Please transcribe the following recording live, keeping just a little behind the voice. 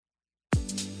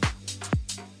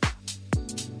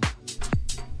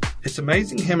It's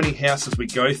amazing how many houses we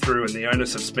go through and the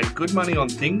owners have spent good money on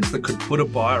things that could put a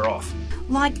buyer off.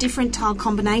 Like different tile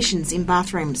combinations in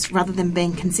bathrooms rather than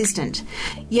being consistent.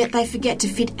 Yet they forget to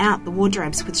fit out the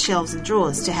wardrobes with shelves and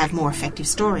drawers to have more effective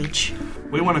storage.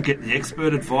 We want to get the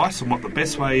expert advice on what the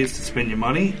best way is to spend your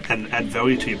money and add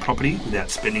value to your property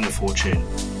without spending a fortune.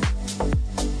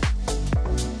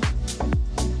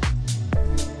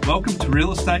 Welcome to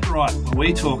Real Estate Right, where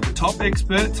we talk to top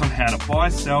experts on how to buy,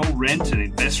 sell, rent and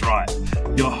invest right.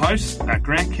 Your hosts are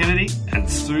Grant Kennedy and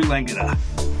Sue Langata.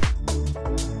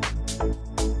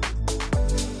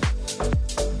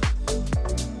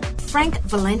 Frank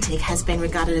Valentic has been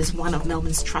regarded as one of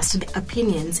Melbourne's trusted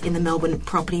opinions in the Melbourne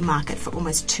property market for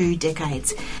almost 2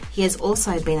 decades. He has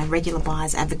also been a regular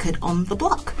buyer's advocate on The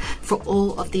Block for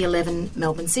all of the 11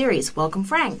 Melbourne series. Welcome,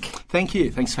 Frank. Thank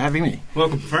you. Thanks for having me.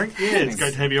 Welcome, Frank. Yeah, it's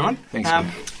great to have you on. Thanks.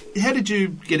 How did you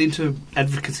get into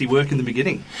advocacy work in the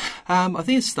beginning? I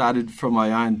think it started from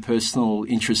my own personal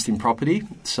interest in property.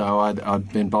 So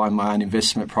I'd been buying my own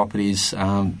investment properties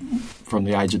from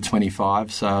the age of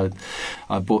 25. So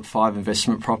I bought 5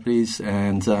 investment properties,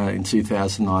 and in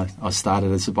 2000 I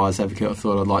started as a buyer's advocate. I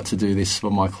thought I'd like to do this for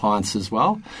my clients as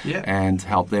well, and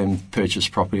help them purchase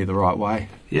property the right way.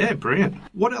 Yeah, brilliant.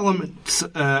 What elements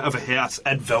of a house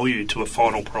add value to a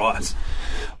final price?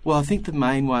 Well, I think the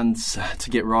main ones to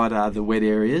get right are the wet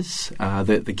areas,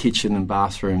 the kitchen and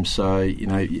bathroom. So,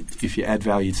 if you add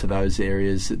value to those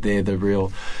areas, they're the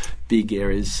real big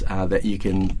areas that you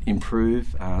can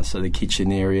improve. So the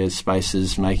kitchen area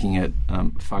spaces, making it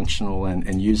functional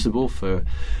and usable for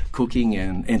cooking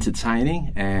and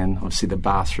entertaining, and obviously the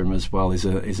bathroom as well is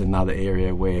another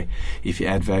area where if you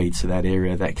add value to that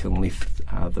area, that can lift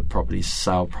the property's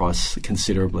sale price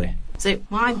considerably. So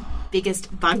my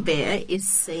biggest bugbear is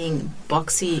seeing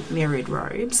boxy mirrored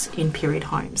robes in period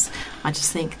homes. I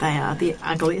just think they are the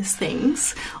ugliest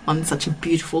things on such a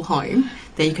beautiful home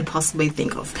that you could possibly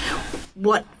think of.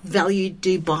 What value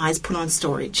do buyers put on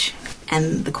storage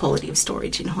and the quality of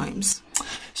storage in homes?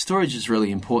 Storage is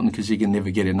really important because you can never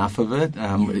get enough of it.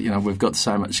 We've got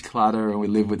so much clutter and we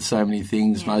live with so many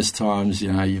things. Most times,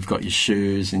 you've got your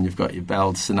shoes and you've got your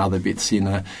belts and other bits in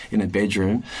a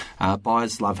bedroom.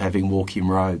 Buyers love having walk-in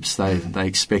robes. They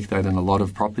expect that in a lot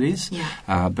of properties.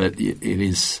 But it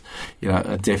is,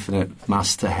 a definite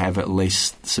must to have at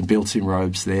least some built-in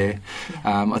robes there.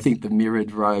 I think the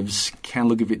mirrored robes can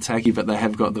look a bit tacky, but they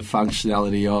have got the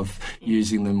functionality of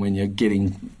using them when you're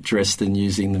getting dressed and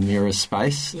using the mirror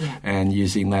space. And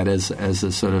using that as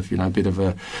a sort of bit of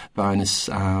a bonus,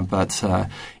 but I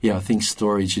think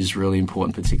storage is really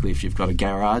important, particularly if you've got a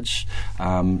garage.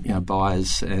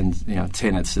 Buyers and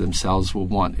tenants themselves will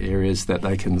want areas that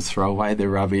they can throw away their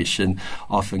rubbish, and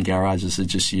often garages are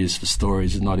just used for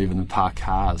storage and not even to park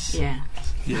cars.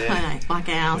 Yeah, like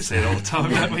ours. We see it all the time,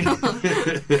 don't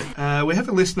we? We have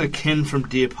a listener, Ken from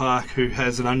Deer Park, who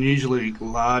has an unusually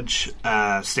large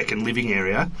second living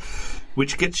area,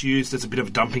 which gets used as a bit of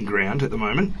a dumping ground at the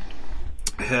moment.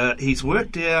 He's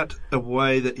worked out a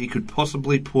way that he could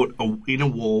possibly put in a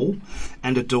wall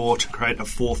and a door to create a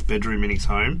 4th bedroom in his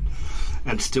home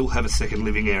and still have a second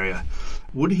living area.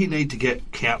 Would he need to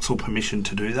get council permission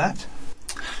to do that?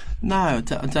 No, I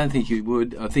don't think he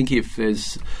would. I think if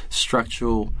there's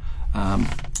structural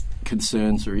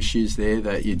concerns or issues there,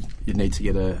 that you need to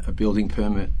get a building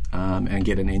permit and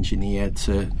get an engineer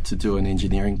to do an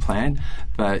engineering plan,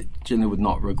 but generally would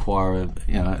not require an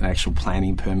actual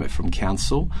planning permit from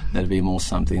council. That'd be more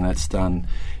something that's done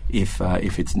if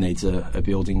it needs a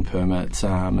building permit,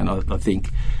 and I think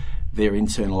they're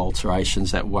internal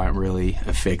alterations that won't really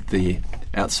affect the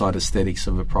outside aesthetics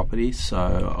of a property.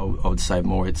 So I would say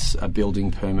more it's a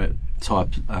building permit type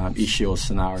issue or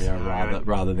scenario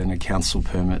rather than a council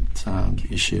permit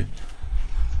issue.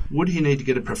 Would he need to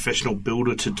get a professional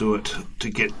builder to do it to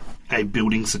get a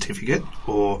building certificate,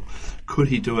 or could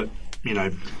he do it,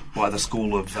 by the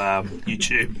school of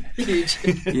YouTube? If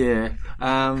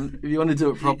you want to do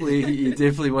it properly, you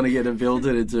definitely want to get a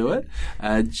builder to do it.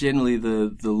 Generally,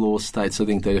 the law states, I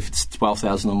think, that if it's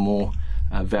 12,000 or more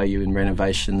value in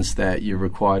renovations, that you're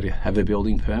required to have a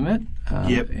building permit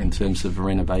in terms of a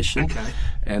renovation. Okay.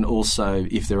 And also,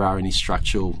 if there are any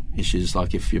structural issues,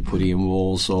 like if you're putting in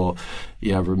walls or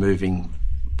removing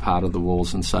part of the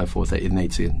walls and so forth, that you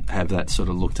need to have that sort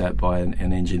of looked at by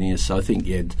an engineer. So I think,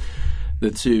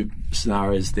 the two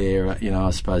scenarios there, I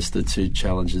suppose the two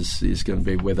challenges is going to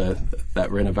be whether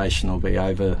that renovation will be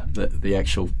over the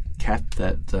actual cap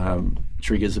that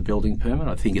triggers a building permit.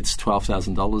 I think it's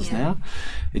 $12,000 now.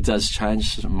 It does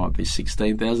change. It might be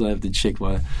 $16,000. I have to check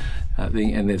my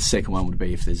thing. And the second one would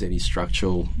be if there's any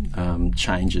structural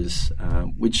changes,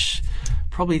 which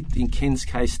probably in Ken's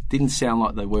case didn't sound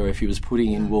like they were. If he was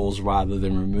putting in walls rather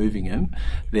than removing them,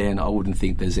 then I wouldn't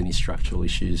think there's any structural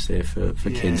issues there for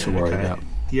Ken to worry about.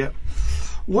 Yep.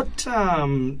 What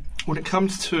when it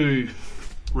comes to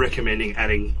recommending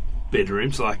adding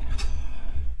bedrooms, like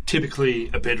typically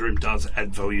a bedroom does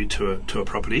add value to a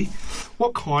property.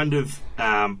 What kind of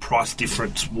price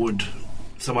difference would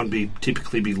someone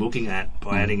typically be looking at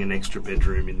by adding an extra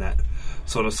bedroom in that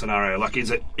sort of scenario? Like,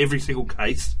 is it every single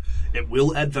case it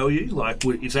will add value? Like,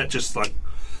 is that just like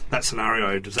that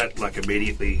scenario? Does that like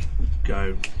immediately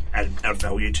go add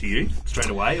value to you straight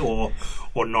away, or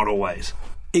not always?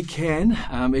 It can.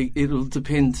 It'll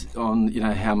depend on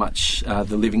how much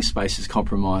the living space is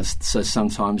compromised. So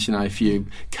sometimes if you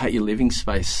cut your living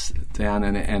space down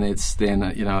and it's then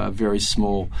a very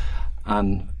small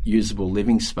unusable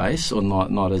living space or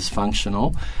not as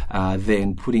functional,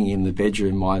 then putting in the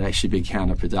bedroom might actually be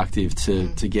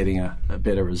counterproductive to getting a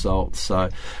better result. So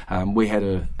we had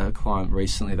a client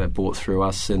recently that bought through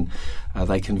us, and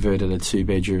they converted a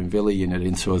 2-bedroom villa unit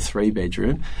into a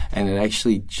 3-bedroom, and it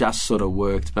actually just sort of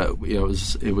worked, but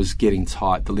it was getting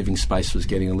tight. The living space was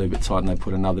getting a little bit tight, and they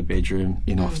put another bedroom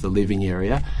in off the living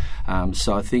area.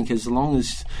 So I think as long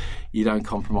as you don't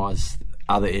compromise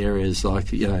other areas,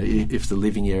 like if the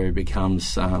living area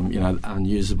becomes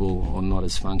unusable or not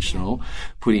as functional,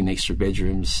 putting extra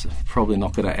bedrooms probably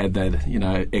not going to add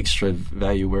that extra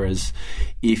value. Whereas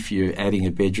if you're adding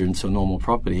a bedroom to a normal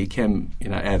property, it can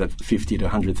add $50,000 to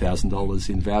 $100,000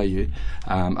 in value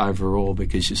overall,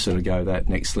 because you sort of go that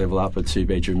next level up, a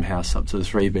 2-bedroom house up to a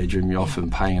 3-bedroom, you're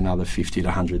often paying another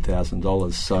 $50,000 to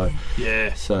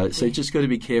 $100,000. So you just got to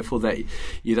be careful that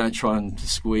you don't try and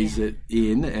squeeze it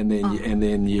in, and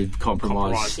then you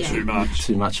compromise too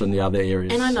much on the other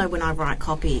areas. And I know when I write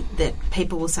copy that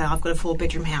people will say, I've got a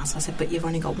 4-bedroom house. I said, but you've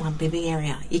only got one living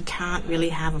area. You can't really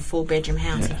have a 4-bedroom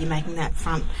house if you're making that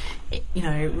front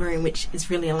room, which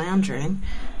is really a lounge room.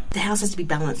 The house has to be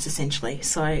balanced, essentially.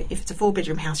 So if it's a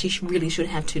 4-bedroom house, you really should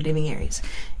have 2 living areas.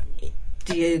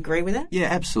 Do you agree with that? Yeah,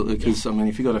 absolutely. Because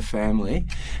if you've got a family,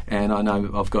 and I know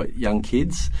I've got young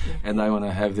kids, and they want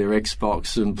to have their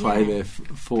Xbox and play their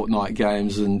Fortnite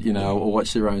games, and or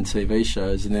watch their own TV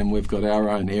shows, and then we've got our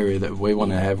own area that we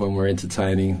want to have when we're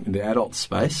entertaining in the adult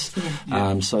space.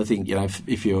 So I think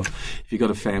if you've got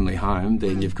a family home,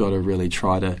 then you've got to really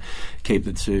try to keep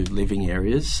the 2 living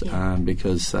areas,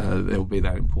 because there will be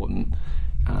that important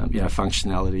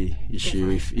functionality issue.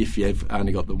 If you've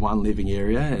only got the one living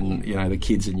area, and the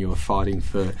kids and you are fighting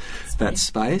for that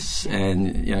space,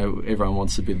 and everyone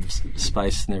wants a bit of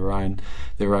space in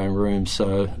their own room.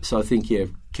 So I think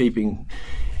keeping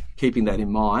that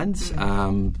in mind,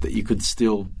 that you could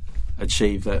still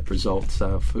achieve that result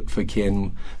for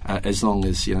Ken, as long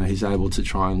as he's able to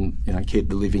try and keep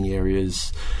the living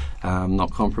areas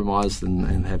not compromised,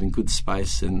 and having good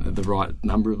space and the right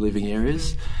number of living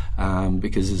areas,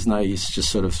 because there's no use just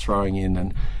sort of throwing in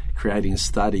and creating a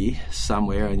study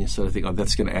somewhere, and you sort of think,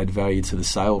 that's going to add value to the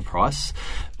sale price,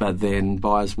 but then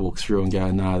buyers walk through and go,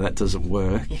 no, that doesn't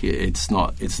work. It's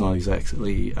not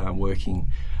exactly working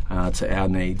to our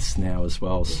needs now as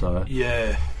well. So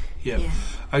I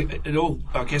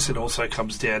guess it also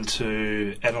comes down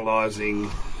to analysing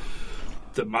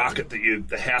the market that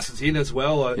the house is in as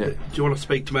well. Do you want to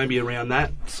speak to maybe around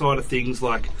that side of things?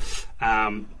 Like,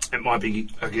 it might be,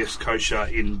 I guess, kosher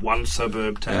in one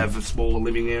suburb to have a smaller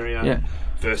living area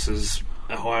versus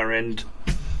a higher end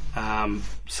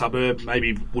suburb.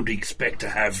 Maybe would expect to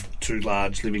have 2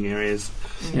 large living areas.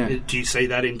 Do you see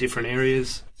that in different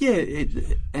areas? Yeah,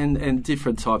 and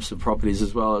different types of properties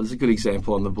as well. There's a good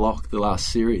example on the block, the last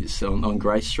series on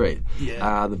Grey Street.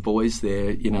 The boys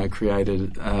there,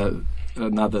 created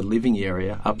another living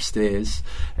area upstairs,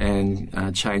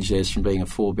 and changed theirs from being a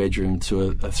 4-bedroom to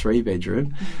a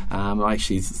 3-bedroom. I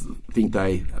actually think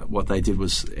what they did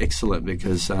was excellent,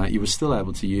 because you were still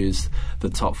able to use the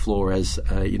top floor as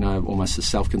almost a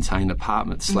self-contained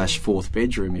apartment / 4th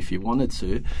bedroom if you wanted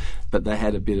to, but they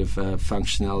had a bit of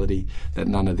functionality that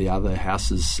none of the other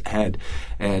houses had.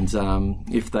 And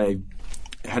if they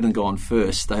hadn't gone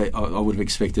first, I would have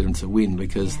expected them to win,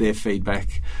 because their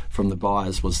feedback from the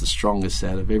buyers was the strongest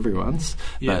out of everyone's.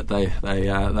 But they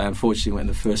unfortunately went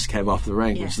the first cab off the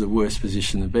rank, which is the worst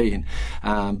position to be in.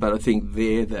 But I think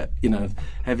that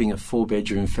having a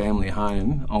 4-bedroom family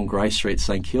home on Grey Street,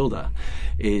 St Kilda,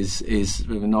 is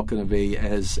not going to be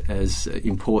as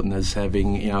important as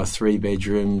having a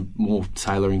 3-bedroom, more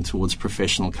tailoring towards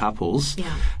professional couples,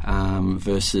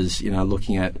 versus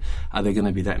looking at, are there going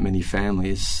to be that many families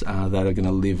families that are going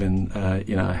to live in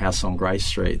a house on Grey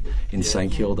Street in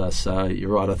St Kilda. So you're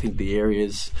right. I think the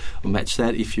areas will match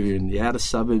that. If you're in the outer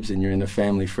suburbs and you're in a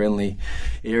family-friendly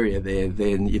area there,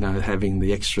 then having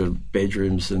the extra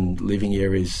bedrooms and living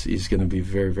areas is going to be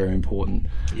very, very important.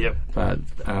 Yep. But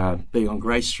being on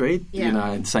Grey Street,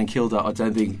 in St Kilda, I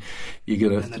don't think you're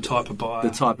going to. And the type of buyer. The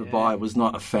type of buyer was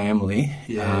not a family.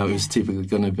 It was typically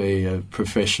going to be a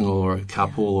professional or a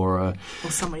couple or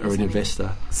an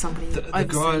investor. Somebody.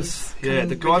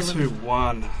 The guys who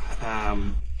won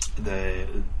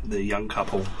the young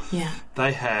couple. Yeah.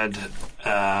 They had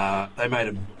they made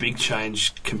a big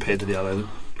change compared to the other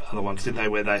ones, didn't they?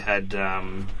 Where they had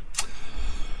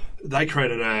they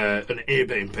created an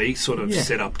Airbnb sort of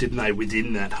setup, didn't they,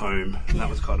 within that home? And that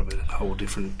was kind of a whole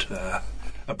different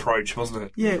approach, wasn't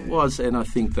it? Yeah, it was, and I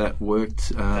think that worked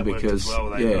because worked as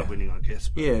well. They ended up winning, I guess.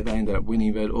 But. Yeah, they ended up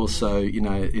winning, but also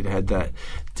it had that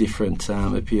different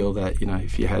appeal that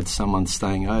if you had someone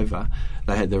staying over,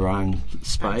 they had their own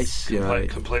space.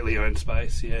 Completely owned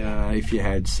space. Yeah. If you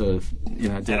had sort of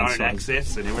their own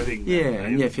access and everything. Yeah,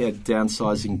 and if you had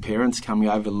downsizing parents coming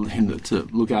over to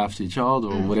look after your child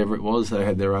or whatever it was, they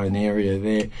had their own area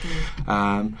there.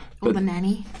 Or the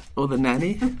nanny. Or the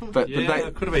nanny, but they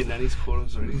could have been nanny's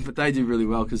quarters or anything. But they do really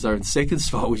well because they're in second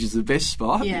spot, which is the best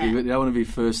spot. Yeah. You don't want to be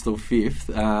first or fifth.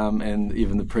 And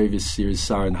even the previous series,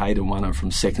 Surrey and Hayden won it from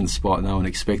second spot. No one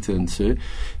expected them to,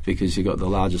 because you got the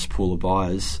largest pool of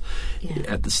buyers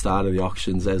at the start of the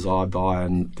auctions. As I buy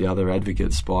and the other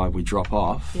advocates buy, we drop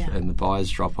off, and the buyers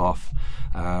drop off.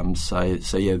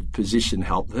 Position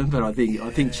helped them, but I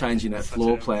think changing that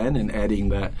floor plan and adding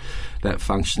that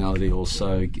functionality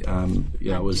also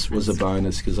was a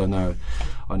bonus, because I know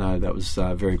that was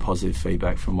very positive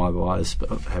feedback from my buyers,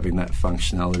 but having that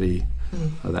functionality,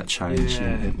 that change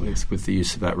with the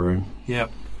use of that room. Yeah,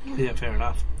 fair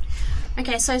enough.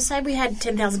 Okay, so say we had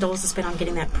 $10,000 to spend on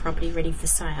getting that property ready for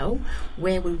sale.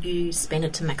 Where would you spend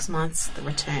it to maximise the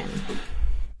return?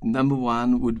 Number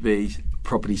one would be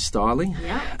property styling,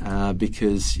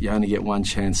 because you only get one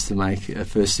chance to make a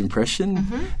first impression,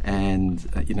 and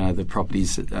the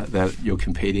properties that you're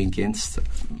competing against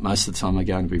most of the time are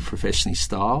going to be professionally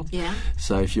styled. Yeah.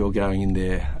 So if you're going in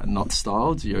there not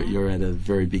styled, you're at a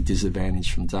very big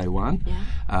disadvantage from day one.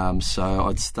 Yeah. So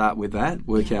I'd start with that,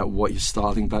 work out what your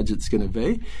styling budget's going to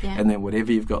be, and then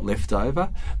whatever you've got left over,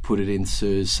 put it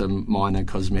into some minor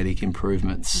cosmetic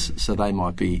improvements. So they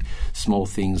might be small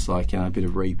things like a bit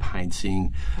of repainting,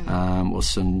 or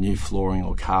some new flooring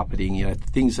or carpeting,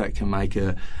 things that can make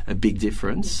a big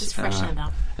difference. Just freshen it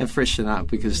up. And freshen up,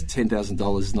 because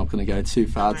 $10,000 is not going to go too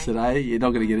far today. You're not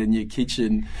going to get a new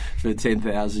kitchen for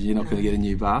 $10,000. You're not going to get a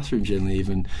new bathroom generally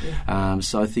even. Yeah.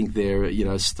 So I think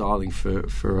styling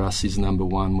for us is number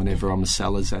one whenever I'm a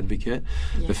seller's advocate.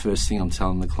 Yeah. The first thing I'm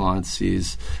telling the clients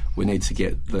is we need to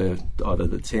get either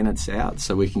the tenants out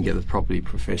so we can get the property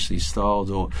professionally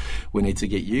styled, or we need to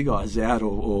get you guys out,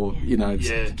 or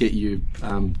get you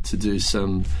to do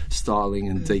some styling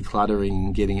and decluttering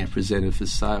and getting it presented for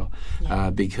sale,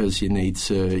 because you need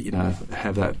to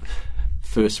have that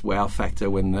first wow factor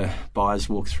when the buyers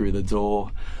walk through the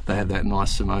door. They have that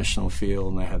nice emotional feel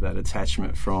and they have that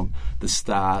attachment from the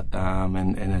start,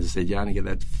 and as I said, you only get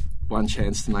that one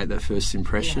chance to make that first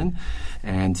impression.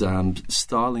 And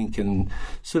styling can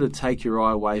sort of take your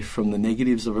eye away from the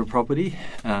negatives of a property.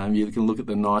 You can look at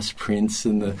the nice prints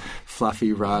and the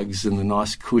fluffy rugs and the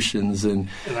nice cushions, and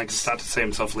they can start to see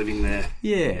themselves living there.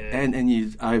 And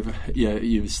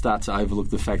you start to overlook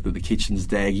the fact that the kitchen's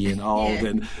daggy and old,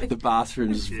 and the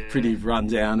bathroom's pretty run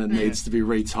down and needs to be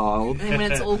retiled. And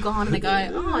when it's all gone, they go,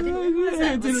 I didn't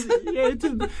realise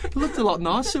that. It looked a lot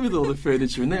nicer with all the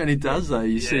furniture in there, and it does though.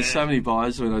 You see so many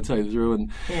buyers when I take them through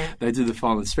and they do the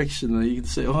final inspection, and you can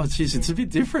see, it's a bit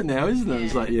different now, isn't it?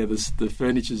 It's like, the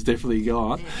furniture's definitely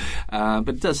gone. But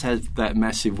it does have that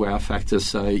massive wow factor,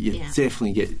 so you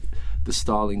definitely get the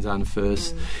styling done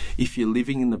first. If you're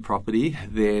living in the property,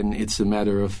 then it's a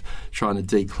matter of trying to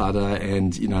declutter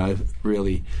and,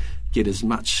 really get as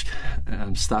much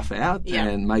stuff out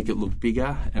and make it look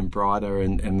bigger and brighter,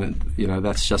 and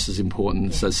that's just as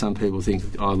important. So some people think,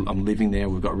 I'm living there,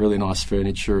 we've got really nice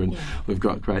furniture and we've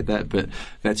got great that, but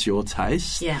that's your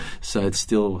taste. So it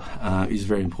still is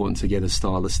very important to get a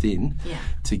stylist in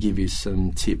to give you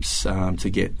some tips to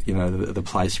get the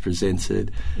place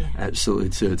presented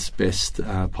absolutely to its best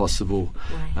possible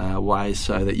way,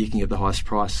 so that you can get the highest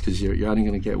price, because you're only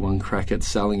going to get one crack at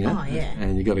selling it,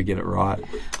 and you've got to get it right.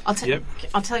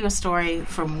 I'll tell you a story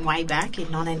from way back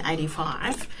in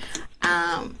 1985.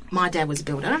 My dad was a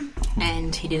builder,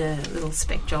 and he did a little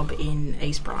spec job in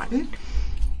East Brighton,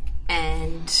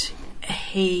 and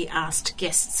he asked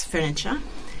guests' furniture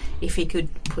if he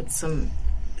could put some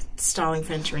styling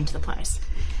furniture into the place.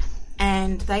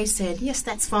 And they said, yes,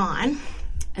 that's fine,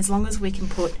 as long as we can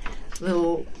put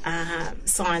little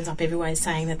signs up everywhere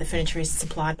saying that the furniture is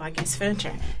supplied by guest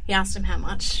furniture. He asked them how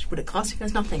much would it cost. He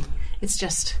goes, nothing. It's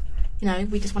just,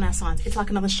 we just want our signs. It's like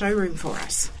another showroom for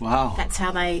us. Wow. That's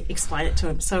how they explained it to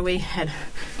him. So we had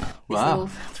this little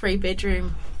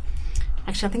 3-bedroom,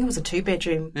 actually I think it was a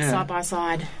 2-bedroom,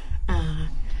 side-by-side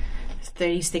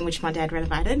 30s thing which my dad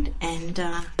renovated. And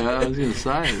I was going to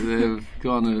say, they've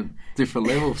gone a different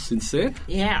level since then.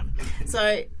 Yeah.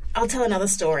 So I'll tell another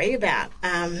story about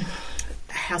a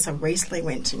house I recently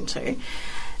went into.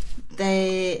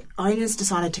 The owners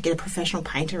decided to get a professional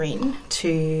painter in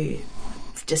to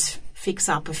just fix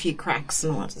up a few cracks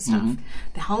and all that sort of stuff. Mm-hmm.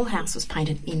 The whole house was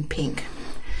painted in pink.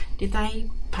 Did they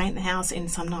paint the house in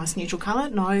some nice neutral colour?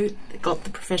 No, they got the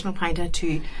professional painter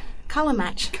to colour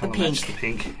match the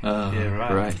pink. Yeah,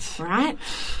 right. Great. Right?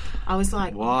 I was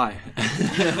like, why?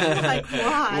 like,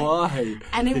 why? Why?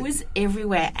 And it was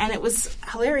everywhere. And it was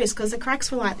hilarious because the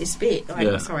cracks were like this big,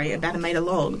 about a metre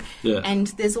long. Yeah. And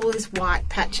there's all this white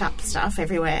patch-up stuff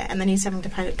everywhere. And then he's having to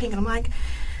paint it pink. And I'm like,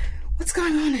 what's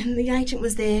going on? And the agent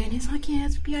was there. And he's like, yeah,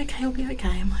 it'll be okay.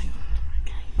 I'm like,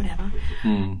 okay, whatever.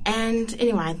 And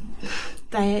anyway,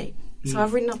 so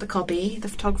I've written up the copy. The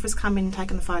photographers come in and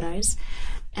taken the photos.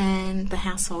 And the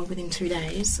house sold within 2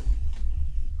 days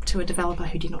to a developer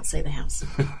who did not see the house.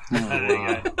 There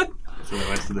you go. So they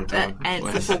wasted their time. And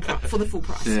for the full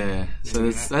price. Yeah, so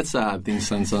that's a hard thing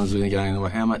sometimes when you're going, well,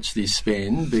 how much do you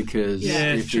spend? Because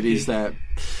if it is that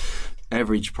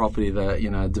average property that,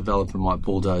 a developer might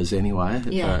bulldoze anyway,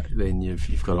 then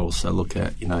you've got to also look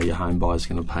at, your home buyer's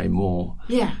going to pay more.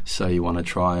 Yeah. So you want to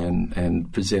try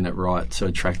and present it right to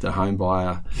attract a home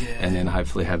buyer and then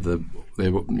hopefully have them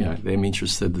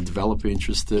interested, the developer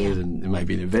interested, and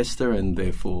maybe an investor, and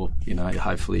therefore,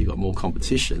 hopefully you've got more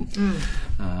competition.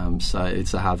 So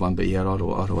it's a hard one, but I'd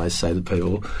always say to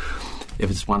people, if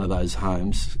it's one of those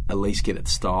homes, at least get it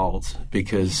styled,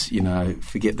 because,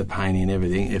 forget the painting and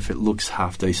everything. If it looks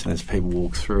half decent as people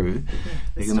walk through,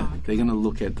 they're gonna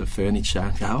look at the furniture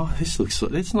and go, oh,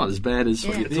 it's not as bad as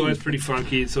what you think. It's always pretty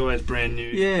funky, it's always brand new,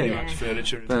 pretty much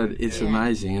furniture. But it's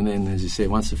amazing, and then, as you said,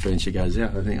 once the furniture goes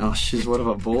out, I think, oh, shiz, what have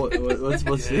I bought?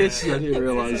 What's this? I didn't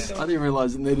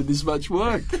realise it needed this much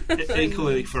work.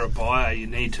 Equally, for a buyer, you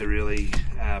need to really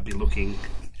be looking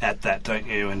at that, don't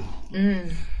you?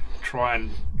 And try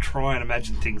and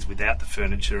imagine things without the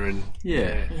furniture and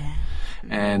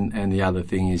And the other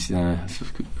thing is,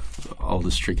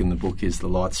 oldest trick in the book is the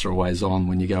lights are always on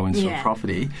when you go into a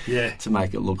property to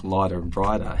make it look lighter and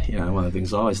brighter. One of the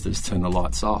things I always do is turn the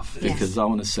lights off because I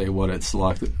want to see what it's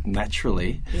like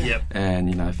naturally. And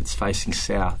if it's facing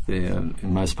south, in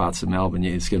most parts of Melbourne,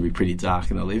 it's going to be pretty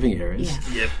dark in the living areas.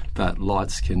 But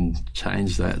lights can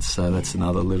change that, so that's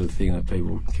another little thing that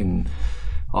people can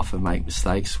often make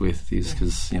mistakes with, is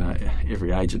because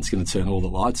every agent's going to turn all the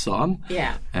lights on,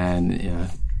 and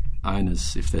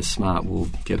owners, if they're smart, will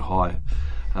get high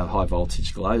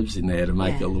voltage globes in there to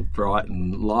make it look bright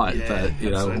and light. But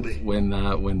when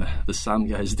the sun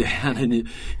goes down and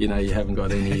you haven't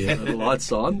got any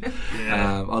lights on.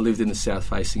 I lived in a south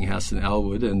facing house in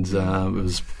Elwood, and it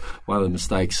was one of the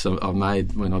mistakes I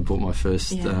made when I bought my first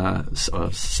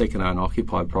second owner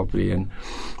occupied property, and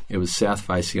it was south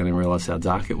facing. I didn't realise how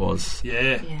dark it was. But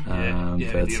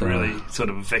it really sort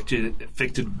of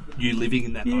affected you living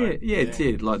in that home. It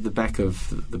did. Like the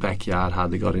backyard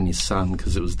hardly got any sun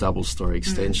because it was double-storey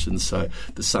extension, so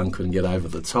the sun couldn't get over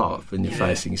the top, and you're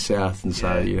facing south, and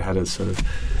so you had a sort of,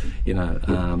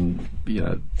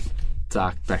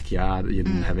 dark backyard. You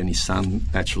didn't have any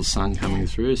natural sun coming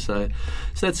through. So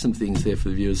that's some things there for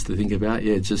the viewers to think about.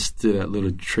 Just do that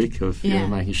little trick of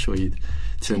making sure you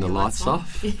turn the lights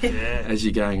off as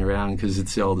you're going around, because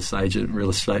it's the oldest agent real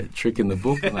estate trick in the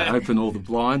book, and they open all the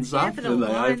blinds up and they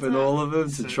open all of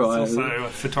them to try. It's also a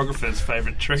photographer's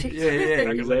favourite trick.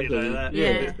 Exactly.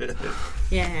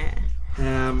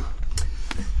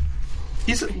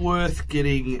 Is it worth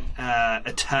getting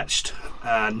attached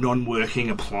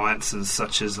non-working appliances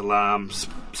such as alarms,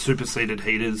 superceded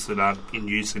heaters that aren't in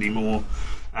use anymore,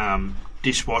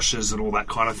 dishwashers and all that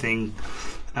kind of thing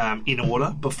in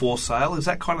order before sale? Is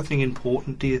that kind of thing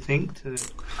important, do you think?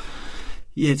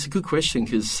 Yeah, it's a good question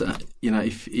because,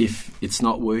 if it's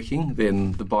not working,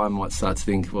 then the buyer might start to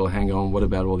think, well, hang on, what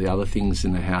about all the other things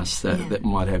in the house that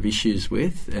might have issues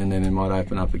with? And then it might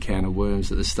open up a can of worms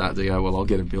that they start to go, well, I'll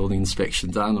get a building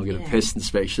inspection done, I'll get a pest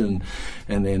inspection,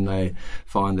 and then they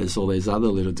find there's all these other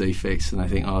little defects and they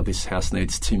think, oh, this house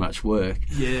needs too much work.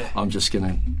 Yeah. I'm just going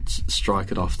to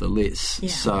strike it off the list. Yeah.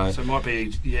 So it might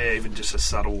be, even just a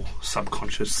subtle,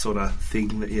 subconscious sort of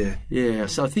thing that, Yeah,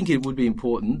 so I think it would be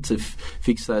important to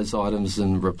fix those items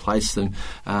and replace them.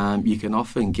 You can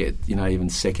often get, even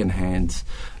second-hand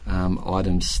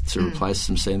items to replace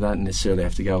them, so you don't necessarily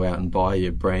have to go out and buy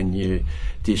your brand new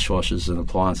dishwashers and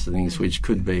appliances and things, which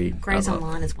could be... Grays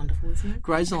Online is wonderful, isn't it?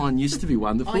 Grays Online used to be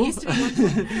wonderful. Oh, used to be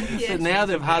wonderful. But now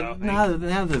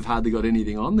they've hardly got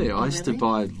anything on there. I used to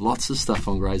buy lots of stuff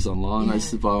on Grays Online. I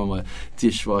used to buy all my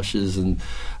dishwashers and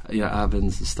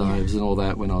ovens and stoves and all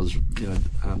that when I was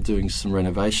doing some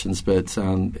renovations. But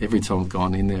every time I've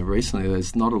gone in there recently,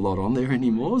 there's not a lot on there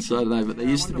anymore. So I don't know. But they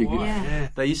used to be good. Yeah.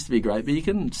 They used to be great. But you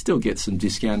can still get some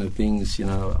discounted things,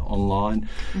 online.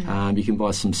 You can buy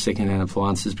some second-hand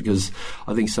appliances because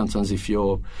I think sometimes if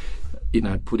you're,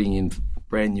 putting in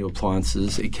brand new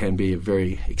appliances, it can be a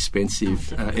very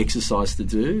expensive exercise to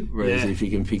do. Whereas if you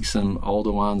can pick some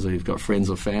older ones, or you've got friends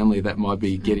or family that might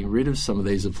be getting rid of some of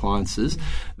these appliances,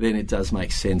 then it does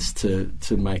make sense to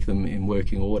make them in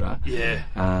working order. Yeah.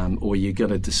 Or you're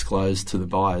going to disclose to the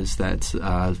buyers that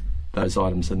those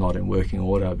items are not in working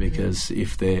order, because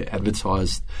if they're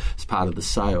advertised as part of the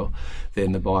sale,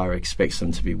 then the buyer expects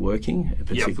them to be working,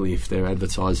 particularly if they're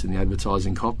advertised in the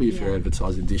advertising copy. If you're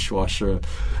advertising dishwasher,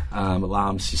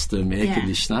 alarm system, air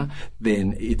conditioner,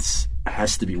 then it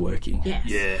has to be working. Yes.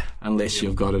 Yeah. Unless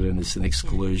you've got it and it's an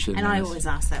exclusion. And I always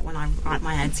ask that when I write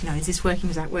my ads, is this working,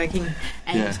 is that working?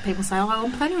 And people say,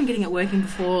 I'm planning on getting it working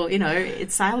before,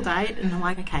 it's sale date. And I'm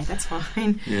like, okay, that's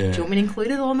fine. Yeah. Do you want me to include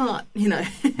it or not?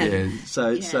 So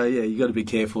you've got to be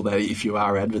careful that if you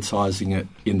are advertising it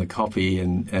in the copy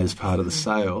and as part of the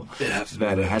sale,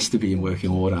 that it has to be in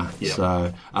working order. Yep.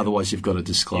 So otherwise you've got to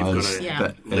disclose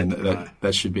that, and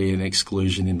that should be an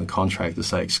exclusion in the contract to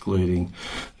say excluding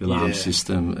the alarm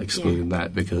system, excluding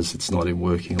that because it's not in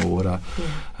working order.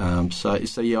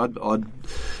 I'd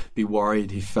be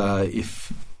worried if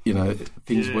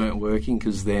things weren't working,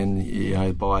 because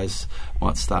then buyers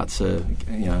might start to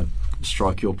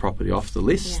strike your property off the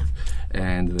list,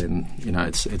 and then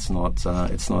it's not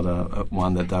a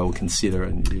one that they will consider,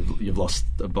 and you've lost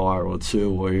a buyer or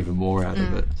two or even more out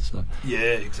of it. So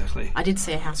yeah, exactly. I did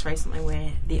see a house recently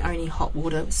where the only hot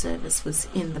water service was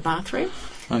in the bathroom.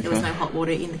 Okay. There was no hot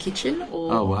water in the kitchen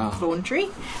or laundry,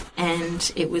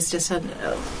 and it was just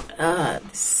a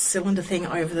cylinder thing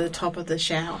over the top of the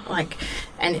shower,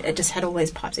 and it just had all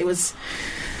these pipes. It was,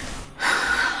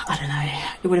 I don't know,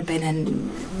 it would have been a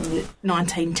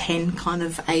 1910 kind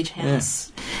of age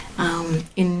house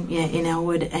in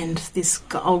Elwood, and this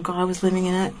old guy was living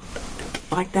in it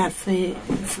like that for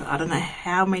I don't know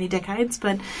how many decades,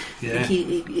 but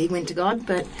he went to God,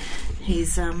 but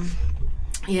he's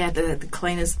the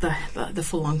cleaners, the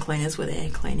full-on cleaners were there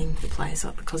cleaning the place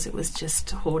up because it was just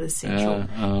hoarders central.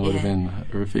 It would have been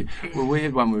horrific. Well, we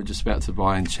had one we were just about to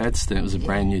buy in Chadstone. It was a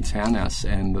brand new townhouse,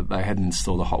 and they hadn't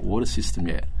installed a hot water system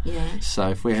yet. Yeah. So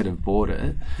if we had have bought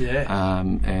it,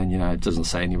 and it doesn't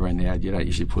say anywhere in the ad, you don't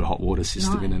usually put a hot water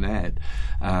system in an ad.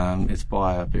 It's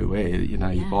buyer beware. You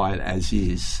buy it as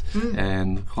is,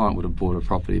 and the client would have bought a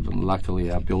property, but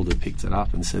luckily our builder picked it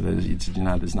up and said, "Did you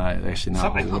know there's actually no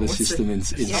hot water system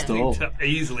installed?" To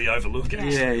easily overlook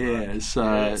it.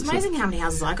 So it's amazing how many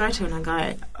houses I go to and I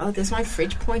go, "Oh, there's no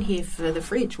fridge point here for the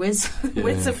fridge. Where's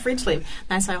the fridge live?"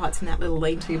 And they say, "Oh, it's in that little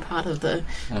lean-to part of the,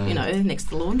 next to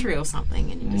the laundry or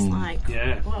something." And you're just like,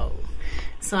 "Whoa."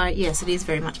 So yes, it is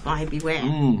very much buyer beware.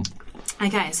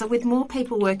 Okay, so with more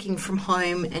people working from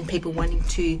home and people wanting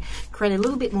to create a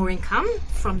little bit more income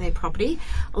from their property,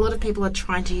 a lot of people are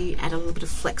trying to add a little bit of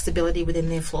flexibility within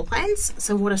their floor plans.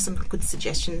 So what are some good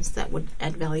suggestions that would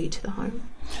add value to the home?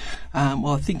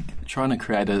 Well, I think trying to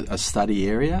create a study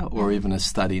area or even a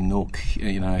study nook,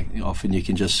 often you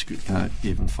can just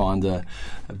even find a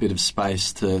bit of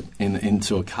space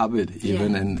into a cupboard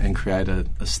even and create a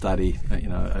study,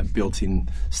 a built-in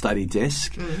study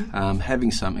desk.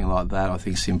 Having something like that I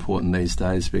think is important these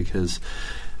days because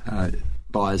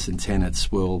buyers and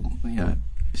tenants will,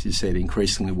 as you said,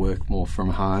 increasingly work more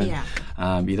from home.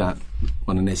 You don't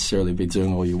want to necessarily be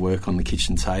doing all your work on the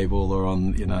kitchen table or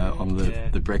on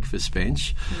the breakfast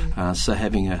bench. So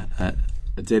having a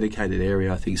a dedicated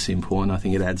area, I think, is important. I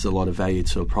think it adds a lot of value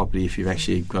to a property if you've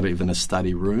actually got even a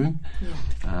study room.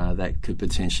 That could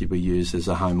potentially be used as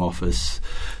a home office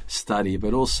study,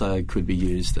 but also could be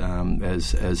used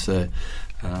as a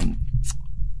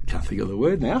can't think of the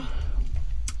word now.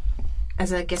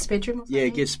 As a guest bedroom or something? Yeah,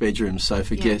 guest bedroom. So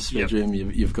for guest bedroom,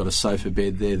 you've got a sofa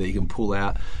bed there that you can pull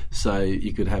out, so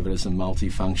you could have it as a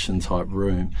multifunction type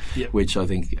room, which I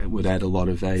think would add a lot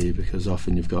of value, because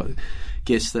often you've got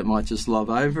guests that might just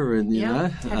lob over and, you know...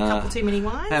 Have a couple too many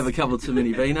wines. Have a couple too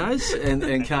many vinos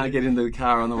and can't get into the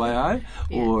car on the way home.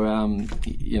 Or,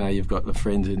 you know, you've got a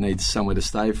friend who needs somewhere to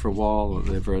stay for a while or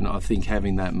whatever, and I think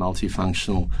having that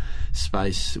multifunctional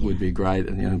space would be great,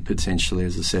 and, you know, potentially,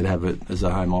 as I said, have it as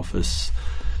a home office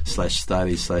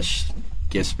 /study /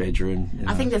 guest bedroom. You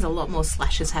know. I think there's a lot more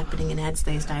slashes happening in ads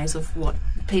these days of what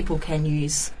people can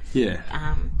use.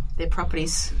 Their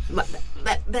properties, like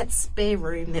that spare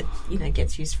room that, you know,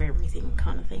 gets used for everything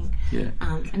kind of thing.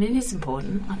 And it is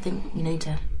important. I think you need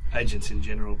to... Agents in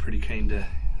general are pretty keen to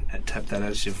tap that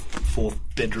as your fourth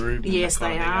bedroom. Yes,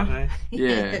 they are.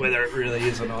 They? Whether it really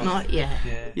is or not.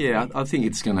 I think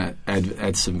it's going to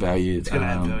add some value. It's going to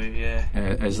add value,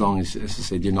 as long as I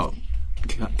said, you're not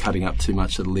cutting up too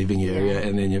much of the living area,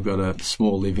 and then you've got a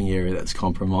small living area that's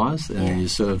compromised, and then you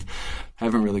sort of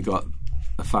haven't really got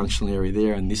a functional area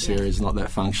there, and this area is not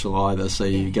that functional either, so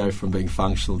you go from being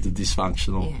functional to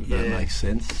dysfunctional, if that makes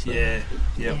sense. So.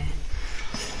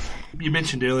 You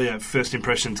mentioned earlier first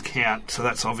impressions count, so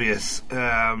that's obvious.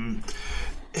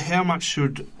 How much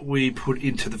should we put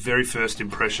into the very first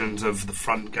impressions of the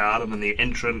front garden and the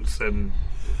entrance and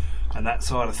that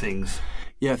side of things?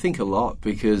 Yeah, I think a lot,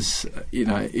 because, you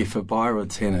know, if a buyer or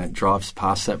tenant drives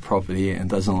past that property and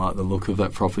doesn't like the look of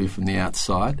that property from the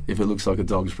outside, if it looks like a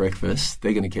dog's breakfast,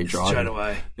 they're going to keep driving. Straight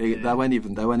away. They won't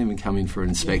even come in for an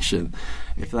inspection.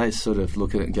 If they sort of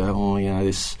look at it and go, oh, you know,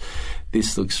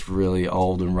 this looks really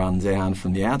old and run down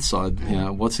from the outside, you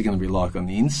know, what's it going to be like on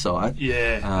the inside?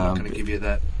 They're not going to give you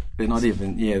that. They're not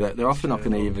even, they're often not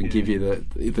going to even give you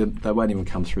they won't even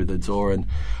come through the door. And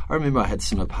I remember I had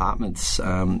some apartments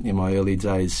in my early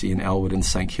days in Elwood and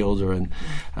St Kilda, and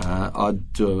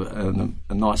I'd do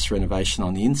a nice renovation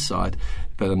on the inside,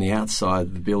 but on the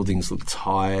outside the buildings looked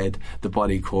tired. The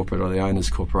body corporate or the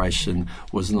owner's corporation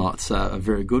was not a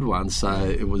very good one, so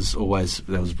it was always,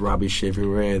 there was rubbish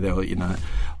everywhere. There were, you know,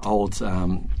 old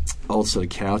sort of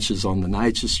couches on the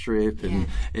nature strip and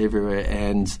everywhere,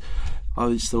 and I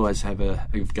used to always have a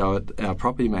go at our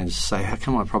property managers to say, how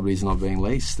come my property is not being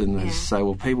leased? And they say,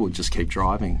 well, people would just keep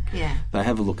driving. They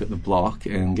have a look at the block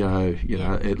and go, you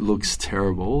know, it looks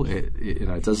terrible.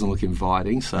 It doesn't look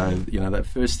inviting. So, you know, that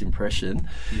first impression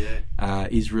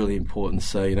is really important.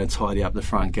 So, you know, tidy up the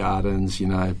front gardens, you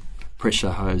know,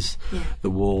 pressure hose the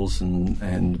walls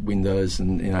and windows,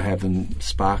 and, you know, have them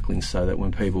sparkling so that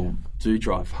when people do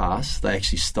drive past, they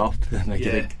actually stop and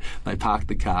they park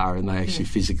the car and they actually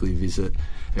physically visit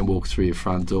and walk through your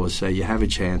front door, so you have a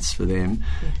chance for them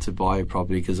to buy a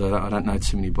property, because I don't know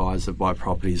too many buyers that buy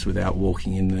properties without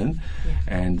walking in them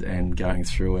and going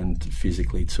through and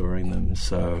physically touring them.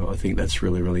 So I think that's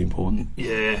really, really important.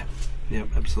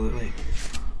 Absolutely.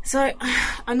 So,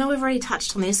 I know we've already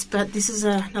touched on this, but this is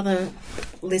another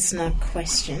listener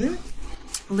question.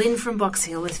 Lynn from Box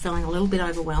Hill is feeling a little bit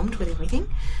overwhelmed with everything.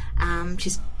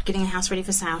 She's getting a house ready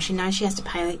for sale. She knows she has to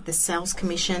pay the sales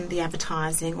commission, the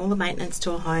advertising, all the maintenance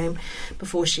to her home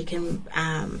before she can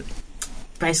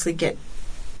basically get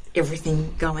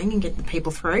everything going and get the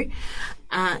people through.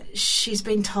 She's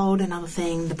been told another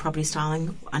thing, the property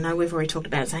styling. I know we've already talked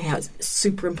about it, saying how it's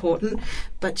super important,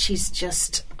 but she's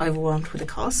just overwhelmed with the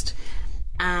cost.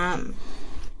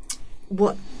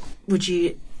 What would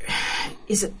you...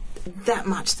 Is it that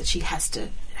much that she has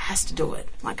to do it?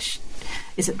 Like,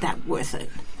 is it that worth it?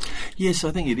 Yes,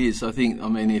 I think it is. I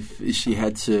mean, if she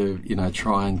had to, you know,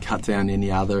 try and cut down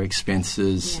any other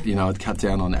expenses, you know, I'd cut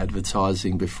down on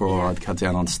advertising before I'd cut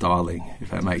down on styling, if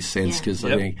that makes sense. Because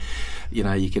I think, you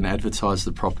know, you can advertise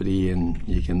the property and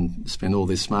you can spend all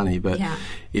this money, but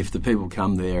if the people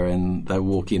come there and they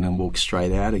walk in and walk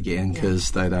straight out again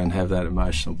because they don't have that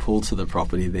emotional pull to the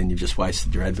property, then you've just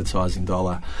wasted your advertising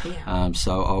dollar.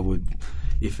 So I would,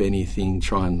 if anything,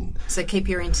 try and... So keep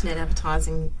your internet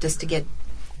advertising just to get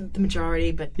the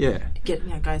majority, but get, you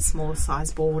know, go smaller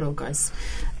size board or goes...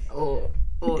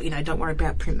 Or, you know, don't worry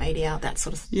about print media, that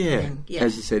sort of thing.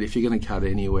 As I said, if you're going to cut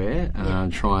anywhere,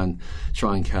 try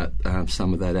and cut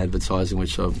some of that advertising,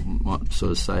 which I might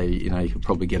sort of say, you know, you could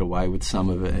probably get away with some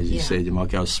of it. As you said, you might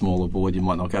go a smaller board, you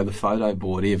might not go the photo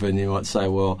board even. You might say,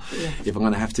 well, if I'm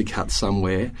going to have to cut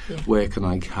somewhere, where can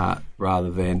I cut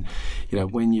rather than,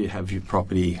 when you have your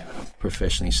property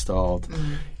professionally styled,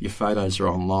 your photos are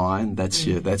online. That's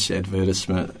your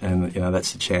advertisement, and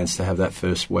that's the chance to have that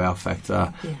first wow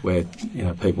factor where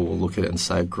people will look at it and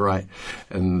say great.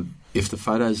 And if the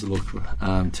photos look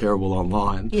terrible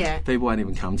online, people won't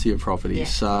even come to your property.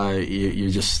 So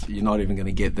you're not even going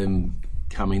to get them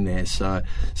coming there. So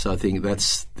I think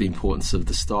that's the importance of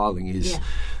the styling is.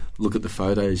 Look at the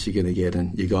photos you're going to get,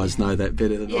 and you guys know that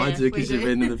better than I do because you've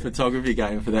been in the photography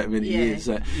game for that many years.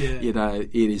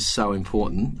 It is so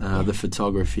important, the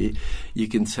photography. You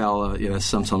can tell,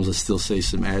 sometimes I still see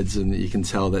some ads and you can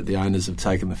tell that the owners have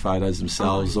taken the photos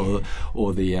themselves or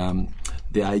the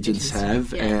agents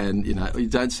have, and you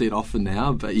don't see it often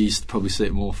now, but you used to probably see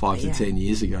it more 5 to 10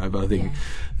 years ago. But I think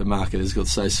the market has got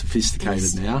so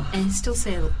sophisticated now, and you still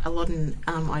see a lot in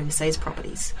overseas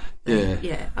properties.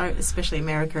 Especially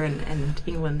America and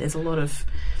England. There's a lot of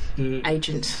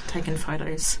agent taking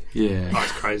photos.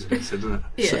 That's craziness, isn't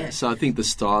it? So I think the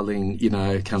styling,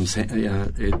 comes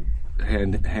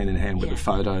hand in hand with the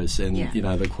photos and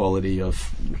the quality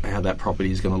of how that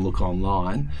property is going to look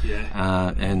online.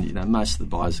 And most of the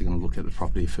buyers are going to look at the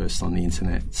property first on the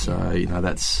internet. So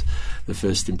that's the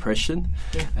first impression.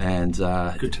 And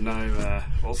good to know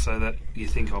also that you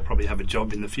think I'll probably have a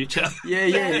job in the future.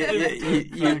 I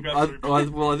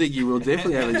think you will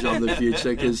definitely have a job in the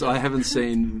future because I haven't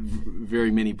seen very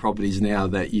many properties now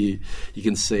that you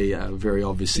can see very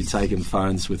obviously taken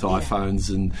phones with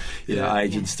iPhones and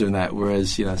agents doing that.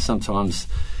 Whereas, sometimes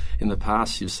in the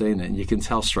past you've seen it and you can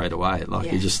tell straight away.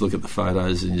 You just look at the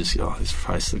photos and you just go, oh, this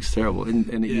face looks terrible.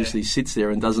 And it usually sits there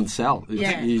and doesn't sell.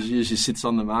 It usually sits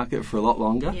on the market for a lot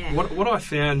longer. What I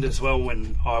found as well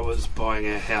when I was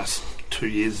buying our house 2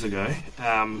 years ago,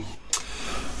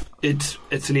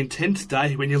 it's an intense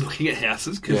day when you're looking at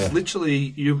houses because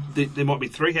literally there might be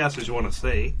 3 houses you want to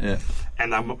see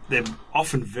and they're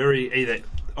often very either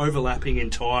overlapping in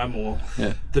time or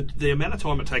the amount of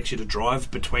time it takes you to drive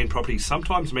between properties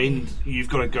sometimes means you've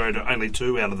got to go to only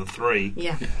 2 out of the 3.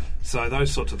 So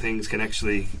those sorts of things can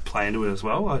actually play into it as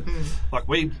well.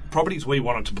 Properties we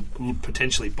wanted to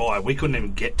potentially buy, we couldn't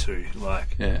even get to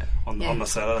on the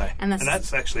Saturday. And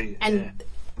that's actually... And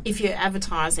if you're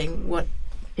advertising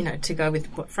to go with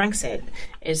what Frank said,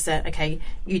 is that, okay,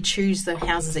 you choose the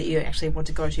houses that you actually want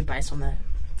to go to based on the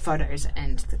photos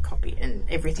and the copy and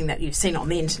everything that you've seen on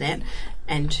the internet,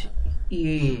 and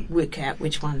you work out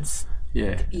which ones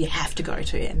you have to go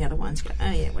to, and the other ones go,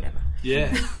 whatever.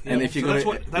 And if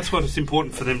that's what it's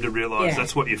important for them to realise.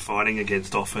 That's what you're fighting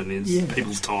against often is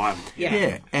people's time.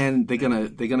 And they're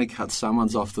gonna cut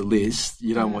someone's off the list.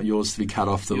 You don't want yours to be cut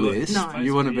off the list. No.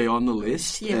 You want to be on the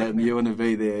list, and you want to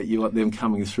be there. You want them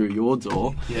coming through your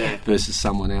door versus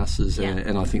someone else's.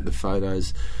 And I think the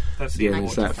photos. That's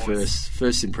it's that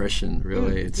first impression.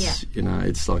 Really, it's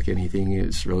it's like anything.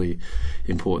 It's really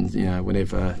important.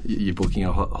 Whenever you're booking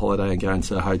a holiday and going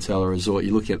to a hotel or resort,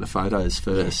 you look at the photos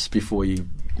first before you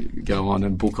go on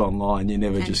and book online. You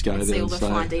never just go there and see all the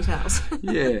fine details.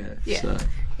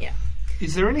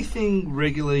 Is there anything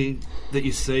regularly that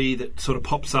you see that sort of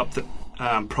pops up that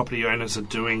property owners are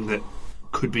doing that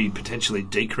could be potentially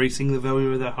decreasing the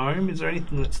value of their home? Is there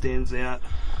anything that stands out?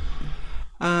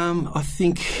 I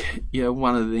think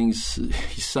one of the things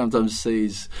you sometimes see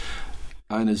is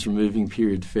owners removing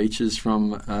period features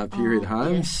from period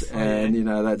homes, and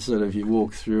that sort of you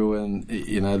walk through and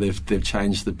they've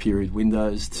changed the period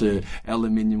windows to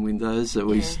aluminium windows. That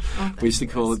we used to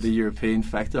call it the European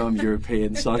factor. I'm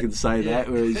European, so I can say that.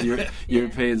 Whereas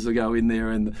Europeans will go in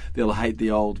there and they'll hate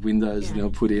the old windows and they'll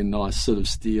put in nice sort of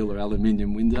steel or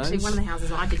aluminium windows. Actually, one of the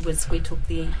houses I did was we took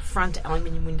the front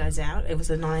aluminium windows out. It was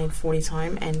a 1940s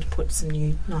home, and put some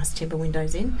new nice timber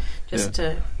windows in just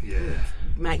to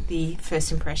make the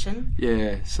first impression.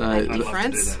 So I'd love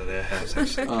to do that at our house.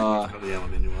 Actually, got the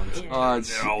aluminium ones.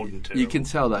 They're old and terrible. You can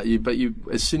tell that. But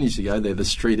as soon as you go there, the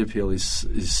street appeal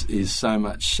is so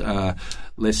much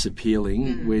less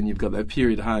appealing when you've got that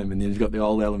period home, and then you've got the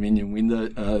old aluminium window,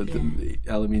 the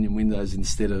aluminium windows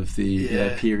instead of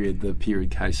the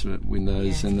period casement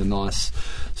windows and the nice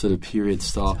sort of period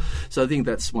style. So I think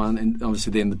that's one, and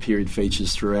obviously then the period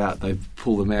features throughout. They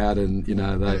pull them out, and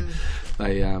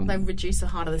they reduce the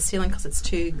height of the ceiling because it's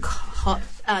too hot,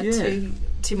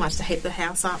 too much to heat the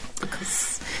house up.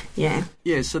 Because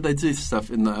so they do stuff,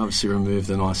 and they obviously remove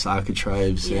the nice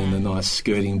architraves and the nice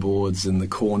skirting boards and the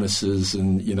cornices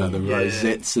and the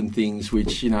rosettes and things,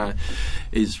 which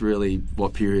is really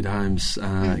what period homes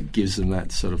gives them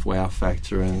that sort of wow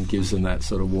factor and gives them that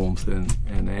sort of warmth and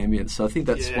ambience. So I think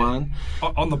that's one.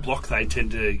 On the block, they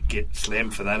tend to get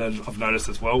slammed for that. I've noticed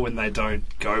as well when they don't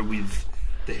go with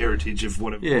the heritage of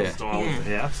whatever style of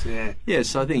the house. Yeah,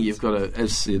 so I think you've got to,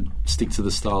 as I said, stick to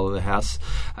the style of the house.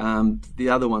 The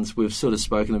other ones we've sort of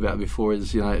spoken about before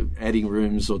is, adding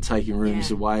rooms or taking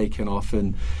rooms away can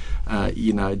often,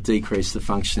 decrease the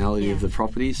functionality of the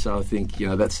property. So I think,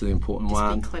 that's an important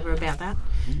one. Just be clever about that.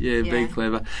 Yeah, be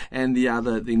clever. And the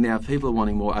other thing now, people are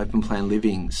wanting more open plan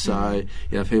living. So,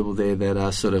 people there that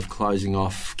are sort of closing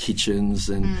off kitchens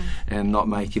and not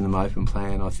making them open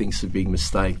plan, I think is a big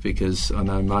mistake, because I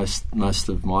know most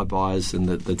of my buyers and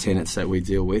the tenants that we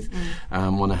deal with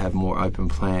want to have more open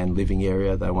plan living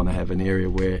area. They want to have an area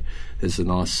where there's a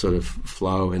nice sort of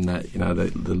flow, and that,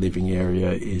 the living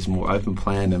area is more open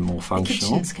plan and more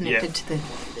functional. The kitchen's connected to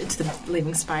the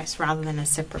living space rather than a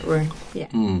separate room.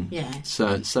 Yeah.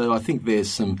 So I think there's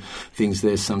some things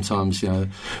there sometimes,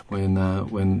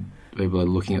 when people are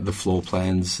looking at the floor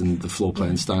plans and the floor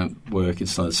plans don't work,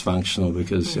 it's not as functional,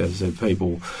 because, as I said,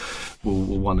 people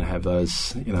will want to have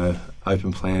those,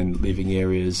 open plan living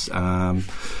areas.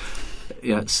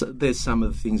 So there's some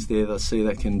of the things there that I see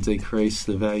that can decrease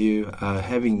the value.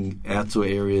 Having outdoor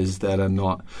areas that are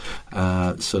not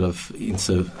sort of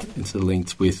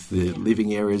interlinked with the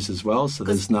living areas as well, so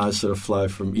there's no sort of flow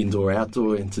from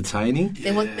indoor-outdoor entertaining.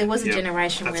 There was a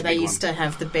generation where they used to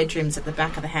have the bedrooms at the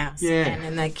back of the house, and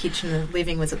then the kitchen and the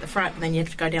living was at the front, and then you have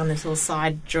to go down this little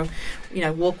side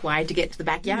walkway to get to the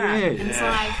backyard. And it's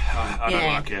like, I don't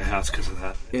like our house because of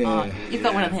that. You've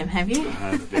got one of them, have you? I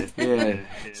have a bed.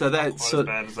 So that's as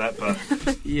bad as that, but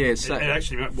it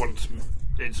actually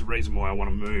it's the reason why I want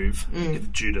to move.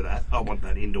 Due to that, I want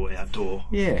that indoor-outdoor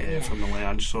from the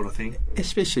lounge sort of thing.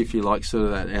 Especially if you like sort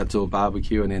of that outdoor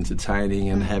barbecue and entertaining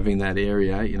and having that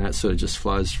area, it sort of just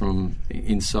flows from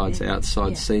inside to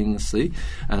outside seamlessly.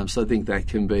 So I think that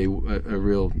can be a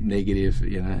real negative.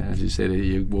 As you said,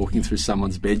 you're walking through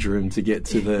someone's bedroom to get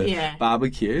to the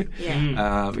barbecue.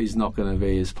 Is not going to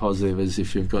be as positive as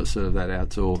if you've got sort of that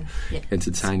outdoor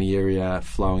entertaining area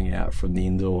flowing out from the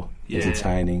indoor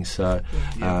entertaining. So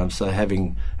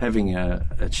having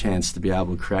a chance to be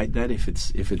able to create that, if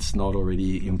it's not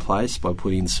already in place, by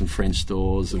putting in some French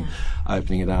doors and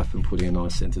opening it up and putting a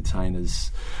nice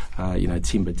entertainer's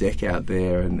timber deck out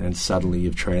there, and suddenly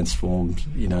you've transformed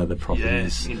the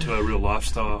properties into a real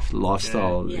lifestyle,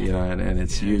 and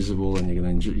it's usable, and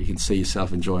you can see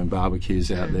yourself enjoying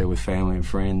barbecues out there with family and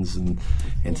friends and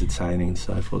entertaining and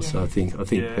so forth. So I think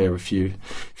there are a few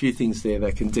things there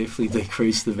that can definitely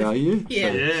decrease the value.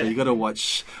 So you got to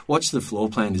watch the floor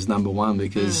plan is number one,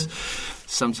 because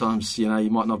sometimes you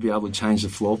might not be able to change the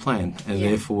floor plan, and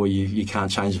therefore you can't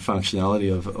change the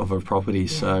functionality of a property.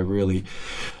 So really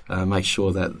make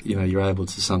sure that you're able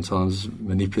to sometimes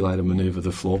manipulate and manoeuvre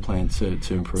the floor plan to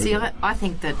improve. See, I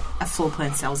think that a floor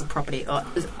plan sells a property.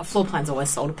 A floor plan's always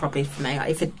sold a property for me.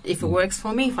 If it works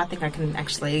for me, if I think I can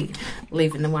actually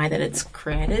live in the way that it's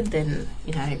created, then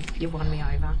you won me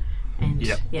over. And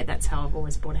that's how I've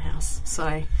always bought a house.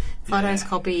 So photos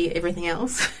copy everything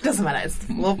else. Doesn't matter. It's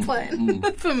the floor plan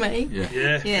for me.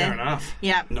 Fair enough.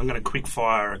 Yeah. I'm going to quick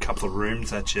fire a couple of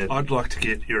rooms at you. I'd like to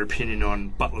get your opinion on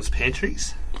butler's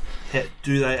pantries.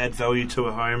 Do they add value to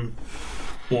a home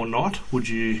or not? Would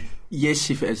you?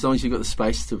 Yes, as long as you've got the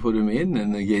space to put them in,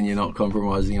 and again, you're not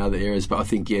compromising other areas. But I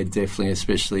think, definitely,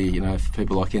 especially, if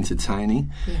people like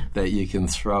entertaining, that you can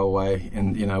throw away,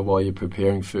 and, while you're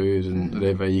preparing food and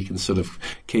whatever, you can sort of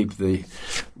keep the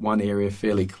one area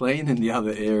fairly clean and the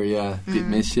other area a bit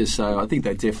messier. So I think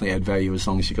they definitely add value as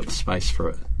long as you've got the space for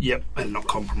it. Yep, and not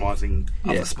compromising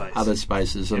other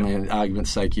spaces. Yep. I mean,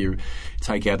 argument's sake, you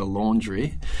take out a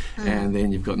laundry, and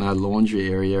then you've got no laundry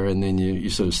area, and then you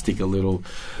sort of stick a little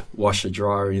washer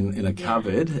dryer in a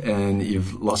cupboard, and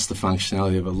you've lost the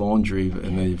functionality of a laundry,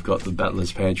 and then you've got the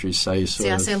butler's pantry. So you sort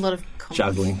of I see a lot of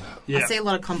juggling. I see a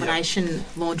lot of combination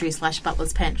laundry /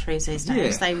 butler's pantries these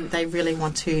days. They really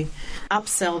want to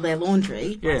upsell their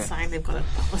laundry by saying they've got a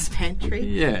butler's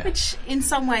pantry, which in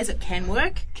some ways it can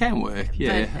work. It's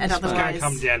going to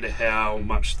come down to how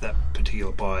much that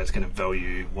particular buyer is going to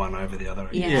value one over the other.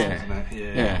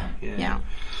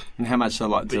 And how much they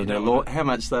like doing how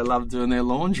much they love doing their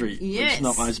laundry. Yes. Which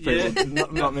not most people,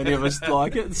 not many of us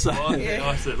like it. So.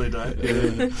 I certainly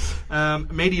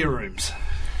don't. Media rooms.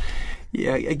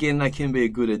 Yeah, again, they can be a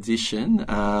good addition,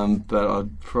 but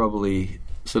I'd probably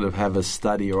sort of have a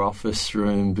study or office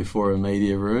room before a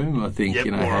media room. I think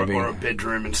or a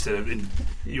bedroom instead of.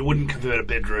 You wouldn't convert a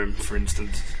bedroom, for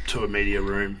instance, to a media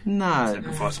room. No,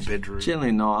 sacrifice a bedroom.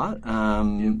 Generally not.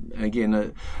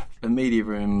 Again, a media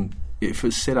room if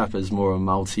it's set up as more a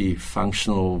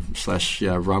multi-functional /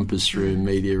 rumpus room,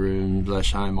 media room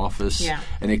 / home office,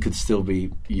 and it could still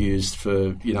be used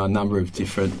for a number of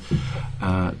different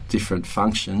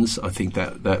functions, I think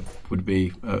that would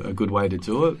be a good way to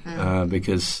do it,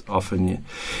 because often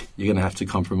you're going to have to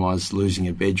compromise losing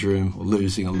a bedroom or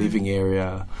losing a living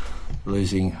area,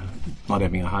 losing not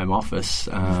having a home office.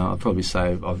 I'd probably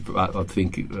say I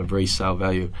think of resale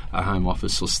value a home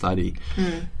office or study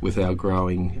with our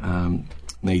growing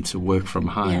need to work from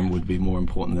home would be more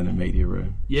important than a media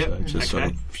room. So sort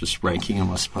of just ranking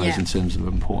them, I suppose, in terms of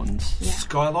importance.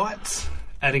 Skylights.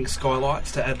 Adding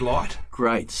skylights to add light.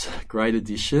 Great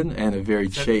addition, and a very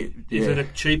cheap. Is it a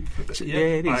cheap? Yeah,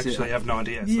 it is. I actually have no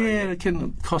idea. So it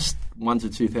can cost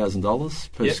 $1,000 to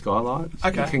 $2,000 per skylight.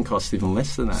 Okay. It can cost even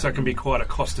less than that. So it can be quite a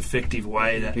cost-effective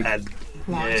way to add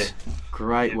light.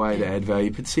 Great way to add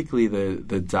value, particularly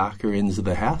the darker ends of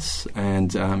the house.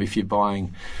 And if you're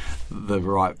buying the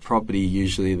right property,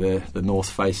 usually the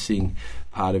north-facing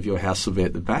part of your house will be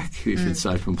at the back if it's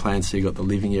open plan, so you've got the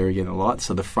living area getting light.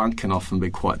 So the front can often be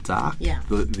quite dark.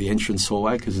 The entrance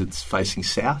hallway, because it's facing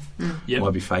south,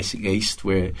 might be facing east,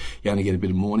 where you only get a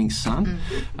bit of morning sun.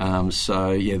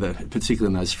 Particularly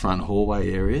in those front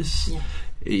hallway areas,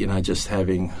 just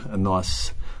having a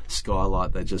nice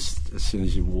skylight that just as soon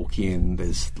as you walk in,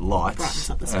 there's lights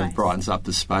and brightens up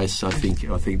the space. So I think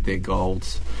they're gold.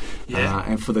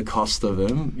 And for the cost of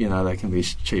them, they can be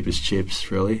as cheap as chips,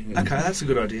 really. Okay, that's a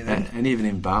good idea then. And even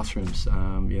in bathrooms,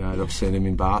 I've seen them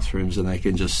in bathrooms, and they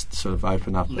can just sort of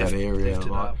open up that area,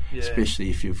 especially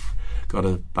if you've got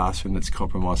a bathroom that's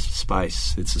compromised for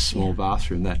space. It's a small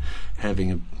bathroom that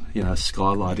having a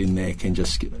skylight in there can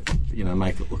just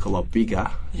make it look a lot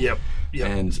bigger. Yep.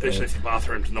 And especially if the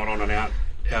bathroom's not on an out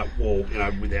wall,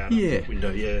 without a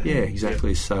window. Yeah, exactly.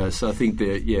 Yep. So I think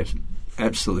they're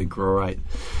absolutely great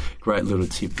little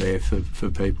tip there for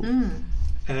people.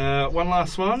 One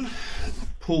last one.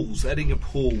 Pools. Adding a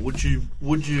pool. Would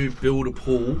you build a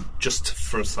pool just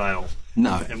for a sale?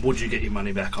 No. And would you get your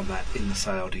money back on that in the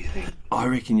sale, do you think? I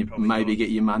reckon you maybe get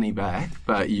your money back,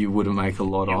 but you wouldn't make a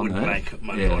lot on it. You wouldn't make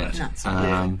money on it.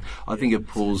 I think a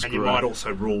pool's great. And you might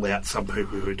also rule out some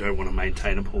people who don't want to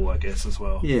maintain a pool, I guess, as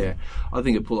well. Yeah. I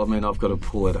think a pool, I've got a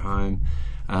pool at home.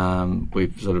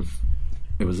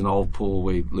 It was an old pool.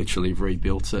 We literally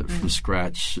rebuilt it from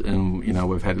scratch, and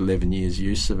we've had 11 years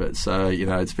use of it. So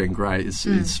it's been great.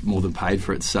 It's more than paid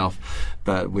for itself,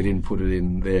 but we didn't put it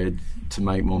in there to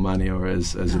make more money or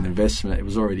as an investment. It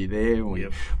was already there,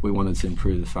 and we wanted to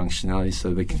improve the functionality.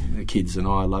 So the kids and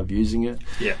I love using it.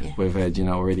 We've had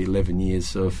already 11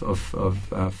 years of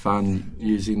fun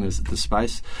using the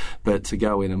space, but to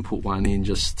go in and put one in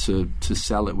just to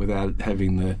sell it without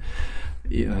having the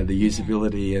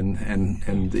usability and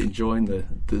enjoying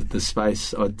the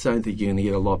space, I don't think you're going to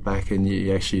get a lot back, and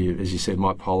you actually, as you said,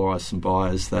 might polarise some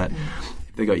buyers that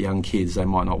if they've got young kids, they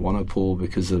might not want a pool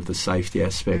because of the safety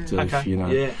aspect of,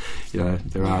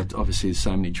 there are obviously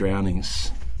so many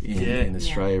drownings in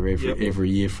Australia every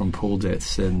year from pool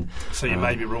deaths, and so you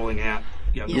may be ruling out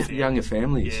younger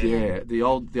families. The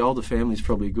older families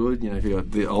probably good. If you've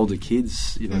got the older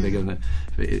kids,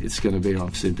 it's going to be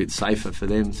obviously a bit safer for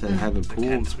them to have a pool. They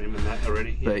can swim and that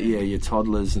already. But your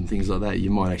toddlers and things like that, you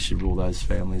might actually rule those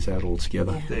families out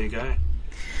altogether. There you go.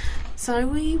 So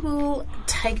we will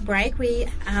take a break. We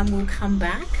will come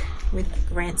back with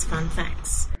Grant's Fun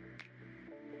Facts.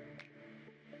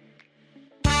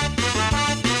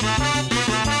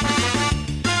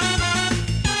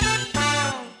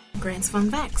 Grant's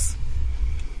Fun Facts.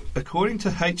 According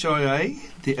to HIA,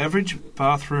 the average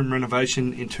bathroom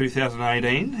renovation in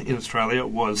 2018 in Australia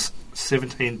was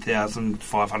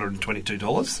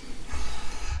 $17,522.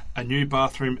 A new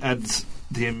bathroom adds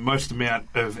the most amount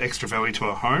of extra value to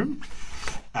a home,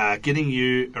 getting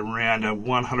you around a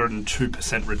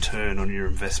 102% return on your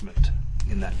investment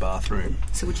in that bathroom.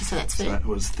 So would you say that's fair? So that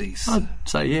was the... I'd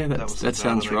say, that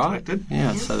sounds right.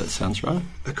 Yeah, I'd say that sounds right.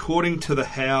 According to the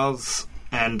House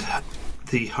and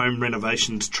the Home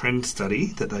Renovations Trend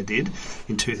Study that they did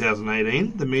in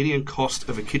 2018, the median cost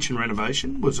of a kitchen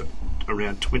renovation was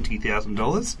around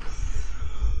 $20,000.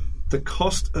 The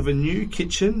cost of a new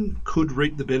kitchen could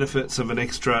reap the benefits of an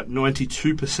extra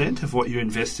 92% of what you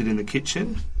invested in the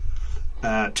kitchen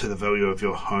to the value of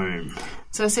your home.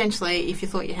 So essentially, if you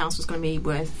thought your house was going to be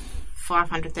worth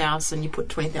 $500,000, you put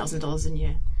 $20,000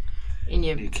 in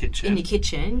your kitchen,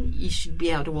 you should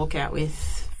be able to walk out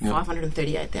with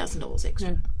 $538,000 extra.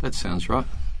 Yeah, that sounds right.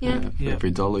 Yeah. For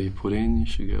every dollar you put in, you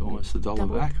should get almost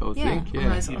 $1 back, I would think.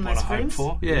 On those rooms.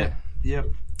 For. Yeah. Yep.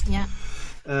 Yeah.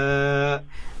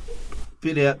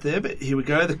 bit out there, but here we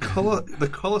go. The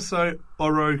Colosso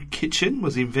Oro kitchen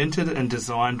was invented and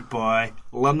designed by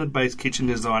London-based kitchen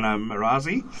designer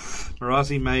Marazzi.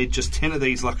 Marazzi made just 10 of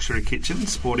these luxury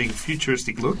kitchens, sporting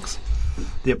futuristic looks.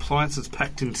 The appliances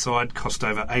packed inside cost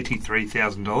over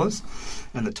 $83,000,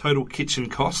 and the total kitchen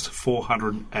cost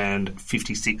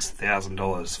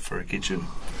 $456,000 for a kitchen.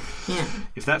 Yeah.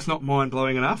 If that's not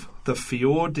mind-blowing enough, the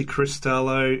Fiore de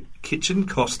Cristallo kitchen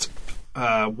cost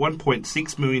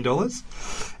 $1.6 million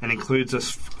and includes a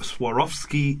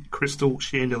Swarovski crystal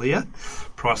chandelier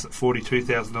priced at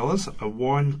 $42,000, a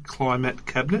wine climate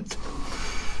cabinet,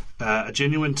 a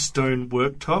genuine stone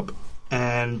worktop,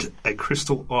 and a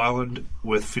crystal island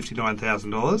worth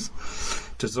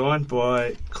 $59,000. Designed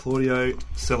by Claudio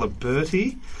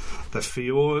Celeberti, the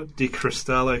Fiore de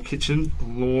Cristallo kitchen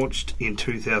launched in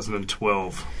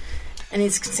 2012. And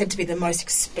it's said to be the most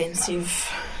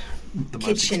expensive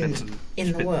kitchen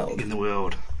in the world. In the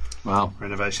world. Wow.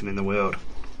 Renovation in the world.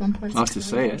 Like to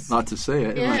see it. Like to see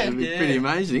it. Yeah. It'd be pretty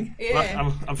amazing.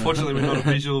 Yeah. Unfortunately, we're not a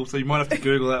visual, so you might have to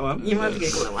Google that one. You might have to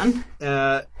Google that one.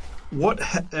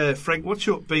 Frank, what's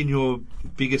been your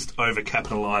biggest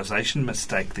overcapitalisation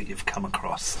mistake that you've come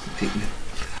across?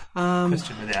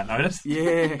 Question without notice.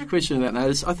 Yeah, question without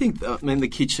notice. I think, the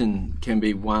kitchen can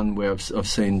be one where I've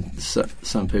seen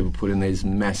some people put in these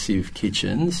massive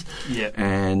kitchens,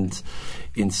 and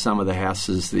in some of the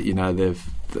houses that they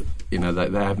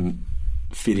haven't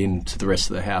fit into the rest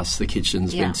of the house. The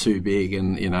kitchen's been too big,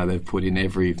 and they've put in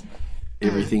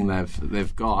everything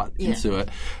they've got into it.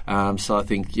 So I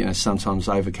think sometimes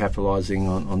overcapitalising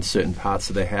on certain parts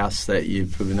of the house that you're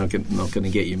probably not going to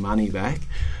get your money back.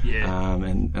 Yeah.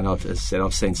 And I've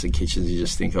seen some kitchens you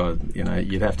just think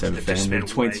you'd have to have a family of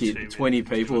 20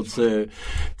 people to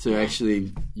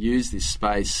actually use this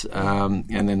space, and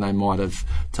then they might have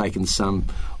taken some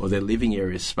of their living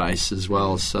area space as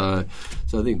well. So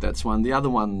I think that's one. The other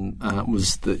one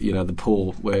was the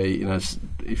pool, where if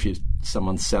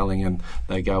someone's selling and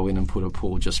they go in and put a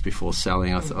pool just before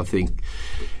selling. I think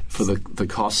for the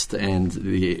cost and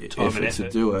the effort to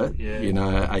do it,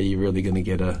 are you really going to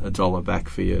get a dollar back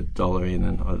for your dollar in?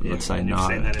 And I'd say no. You've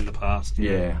seen that in the past.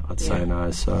 Yeah, I'd say no.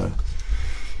 So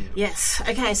yes.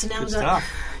 Okay. So now Good we've got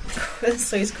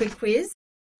Sue's quick quiz.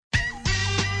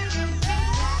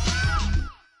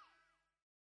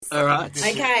 all right.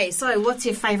 Okay. So what's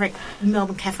your favourite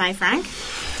Melbourne cafe, Frank?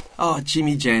 Oh,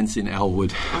 Jimmy Jan's in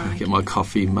Elwood. I get my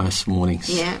coffee most mornings.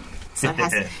 Yeah. So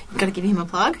you've got to give him a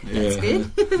plug. That's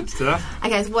good. Good stuff.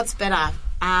 Okay, so what's better,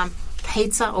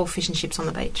 pizza or fish and chips on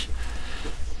the beach?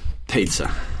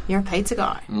 Pizza. You're a pizza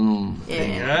guy. Yeah.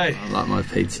 There you go. I like my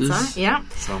pizzas. So, yeah.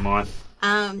 So am I.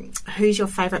 Who's your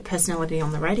favourite personality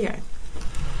on the radio?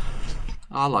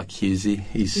 I like Hughesy.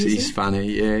 He's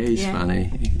funny. Yeah, he's funny.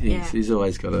 He's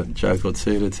always got a joke or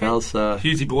two to tell. So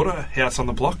Hughesy bought a house on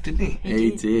the block, didn't he?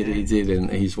 He did, and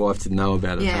his wife didn't know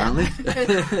about it. Apparently, He got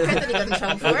in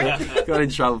trouble for it. Got in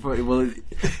trouble for it. Well,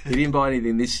 he didn't buy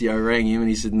anything this year. I rang him and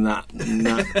he said, "Nah,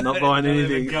 not buying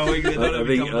anything." I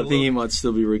think he might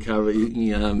still be recovering.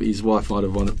 His wife might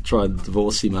have tried to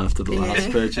divorce him after the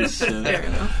last purchase. Fair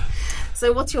enough.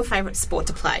 So what's your favourite sport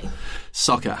to play?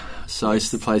 Soccer. So I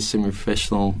used to play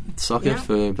semi-professional soccer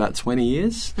for about 20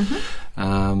 years.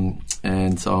 Mm-hmm.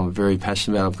 And I'm very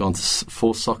passionate about it. I've gone to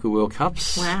 4 Soccer World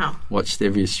Cups. Wow. Watched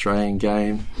every Australian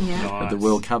game at the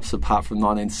World Cups apart from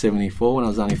 1974 when I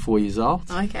was only 4 years old.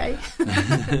 Okay. But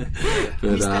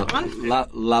that one?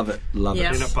 Love it.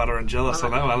 Peanut butter and jealous on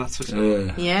that one, that's for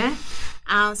sure. Yeah.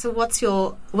 So what's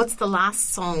the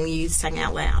last song you sang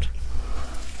out loud?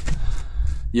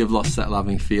 You've lost that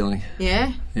loving feeling.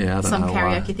 Yeah? Yeah, I don't know Some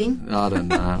karaoke why. thing? I don't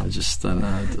know. I just don't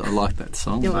know. I like that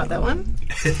song. You like that one?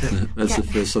 That's the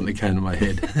first song that came to my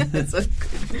head. That's so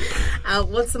good.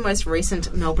 What's the most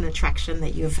recent Melbourne attraction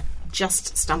that you've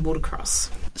just stumbled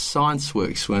across? Science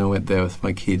Works, when I went there with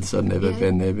my kids. I'd never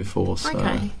been there before. So,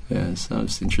 so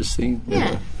it's interesting.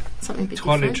 Yeah. Something a bit It's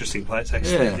quite an different. interesting place,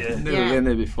 actually. Yeah, never been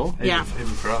there before. Yeah. Even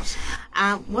for us.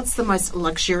 What's the most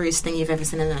luxurious thing you've ever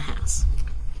seen in a house?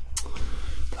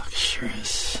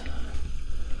 Luxurious.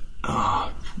 Oh,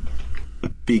 a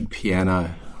big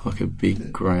piano, like a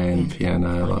big grand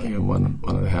piano, like in one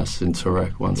of the houses in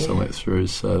Toorak once I went through,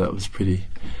 so that was pretty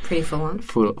full on.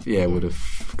 It would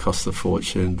have cost a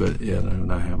fortune, but I don't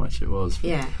know how much it was.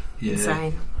 Yeah.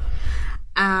 Insane.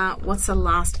 What's the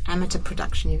last amateur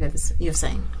production you've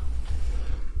seen?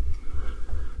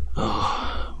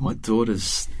 Oh, my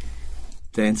daughter's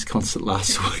dance concert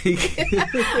last week. Yeah,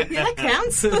 that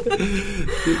counts.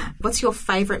 What's your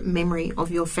favourite memory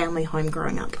of your family home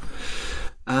growing up?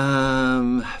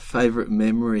 favourite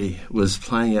memory was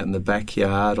playing out in the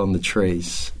backyard on the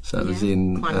trees. So it was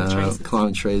in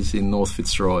climbing trees in North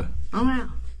Fitzroy. Oh, wow.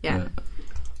 Yeah.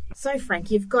 So, Frank,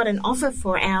 you've got an offer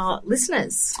for our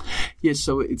listeners. Yes,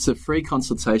 so it's a free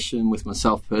consultation with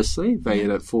myself personally, valued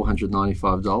at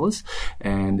 $495,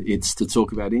 and it's to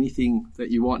talk about anything that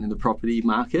you want in the property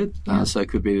market. So it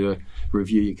could be to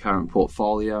review your current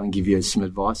portfolio and give you some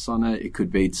advice on it. It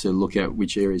could be to look at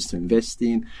which areas to invest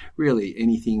in, really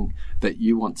anything that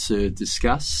you want to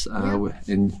discuss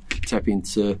and tap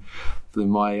into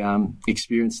my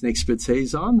experience and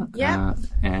expertise on.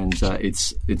 And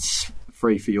it's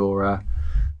free for your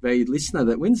valued listener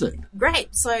that wins it.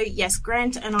 Great. So, yes,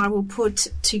 Grant and I will put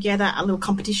together a little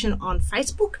competition on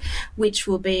Facebook, which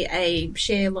will be a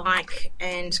share, like,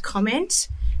 and comment.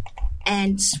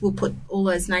 And we'll put all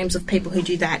those names of people who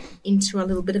do that into a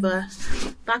little bit of a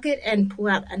bucket and pull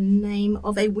out a name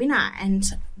of a winner. And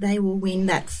they will win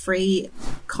that free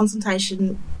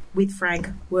consultation with Frank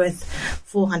worth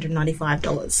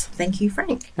 $495. Thank you,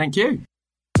 Frank. Thank you.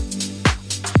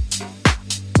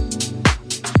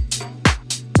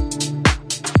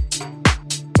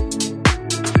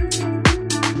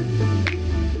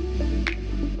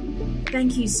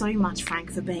 Thank you so much,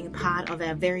 Frank, for being a part of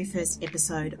our very first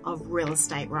episode of Real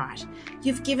Estate Right.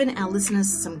 You've given our listeners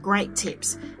some great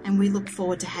tips, and we look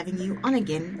forward to having you on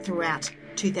again throughout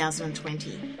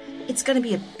 2020. It's going to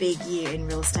be a big year in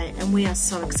real estate, and we are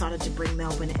so excited to bring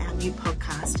Melbourne our new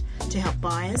podcast to help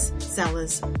buyers,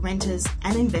 sellers, renters,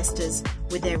 and investors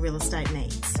with their real estate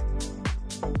needs.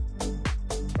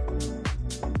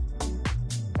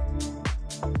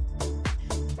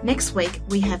 Next week,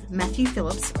 we have Matthew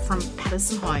Phillips from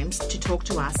Patterson Homes to talk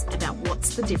to us about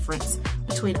what's the difference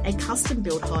between a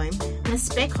custom-built home and a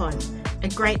spec home. A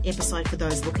great episode for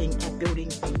those looking at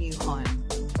building a new home.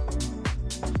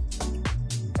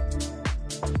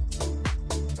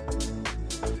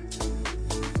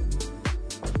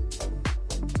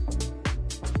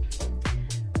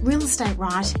 Real Estate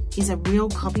Right is a real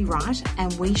copyright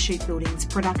and We Shoot Buildings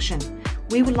production.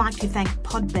 We would like to thank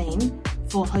Podbean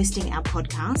for hosting our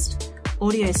podcast,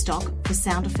 Audio Stock for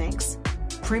sound effects,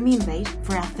 Premium Beat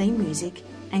for our theme music,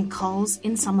 and Coles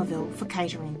in Somerville for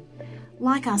catering.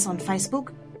 Like us on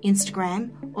Facebook,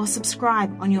 Instagram, or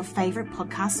subscribe on your favourite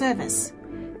podcast service.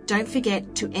 Don't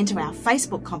forget to enter our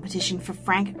Facebook competition for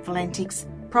Frank Valentic's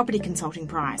Property Consulting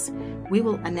Prize. We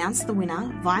will announce the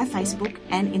winner via Facebook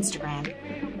and Instagram.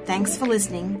 Thanks for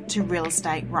listening to Real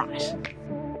Estate Right.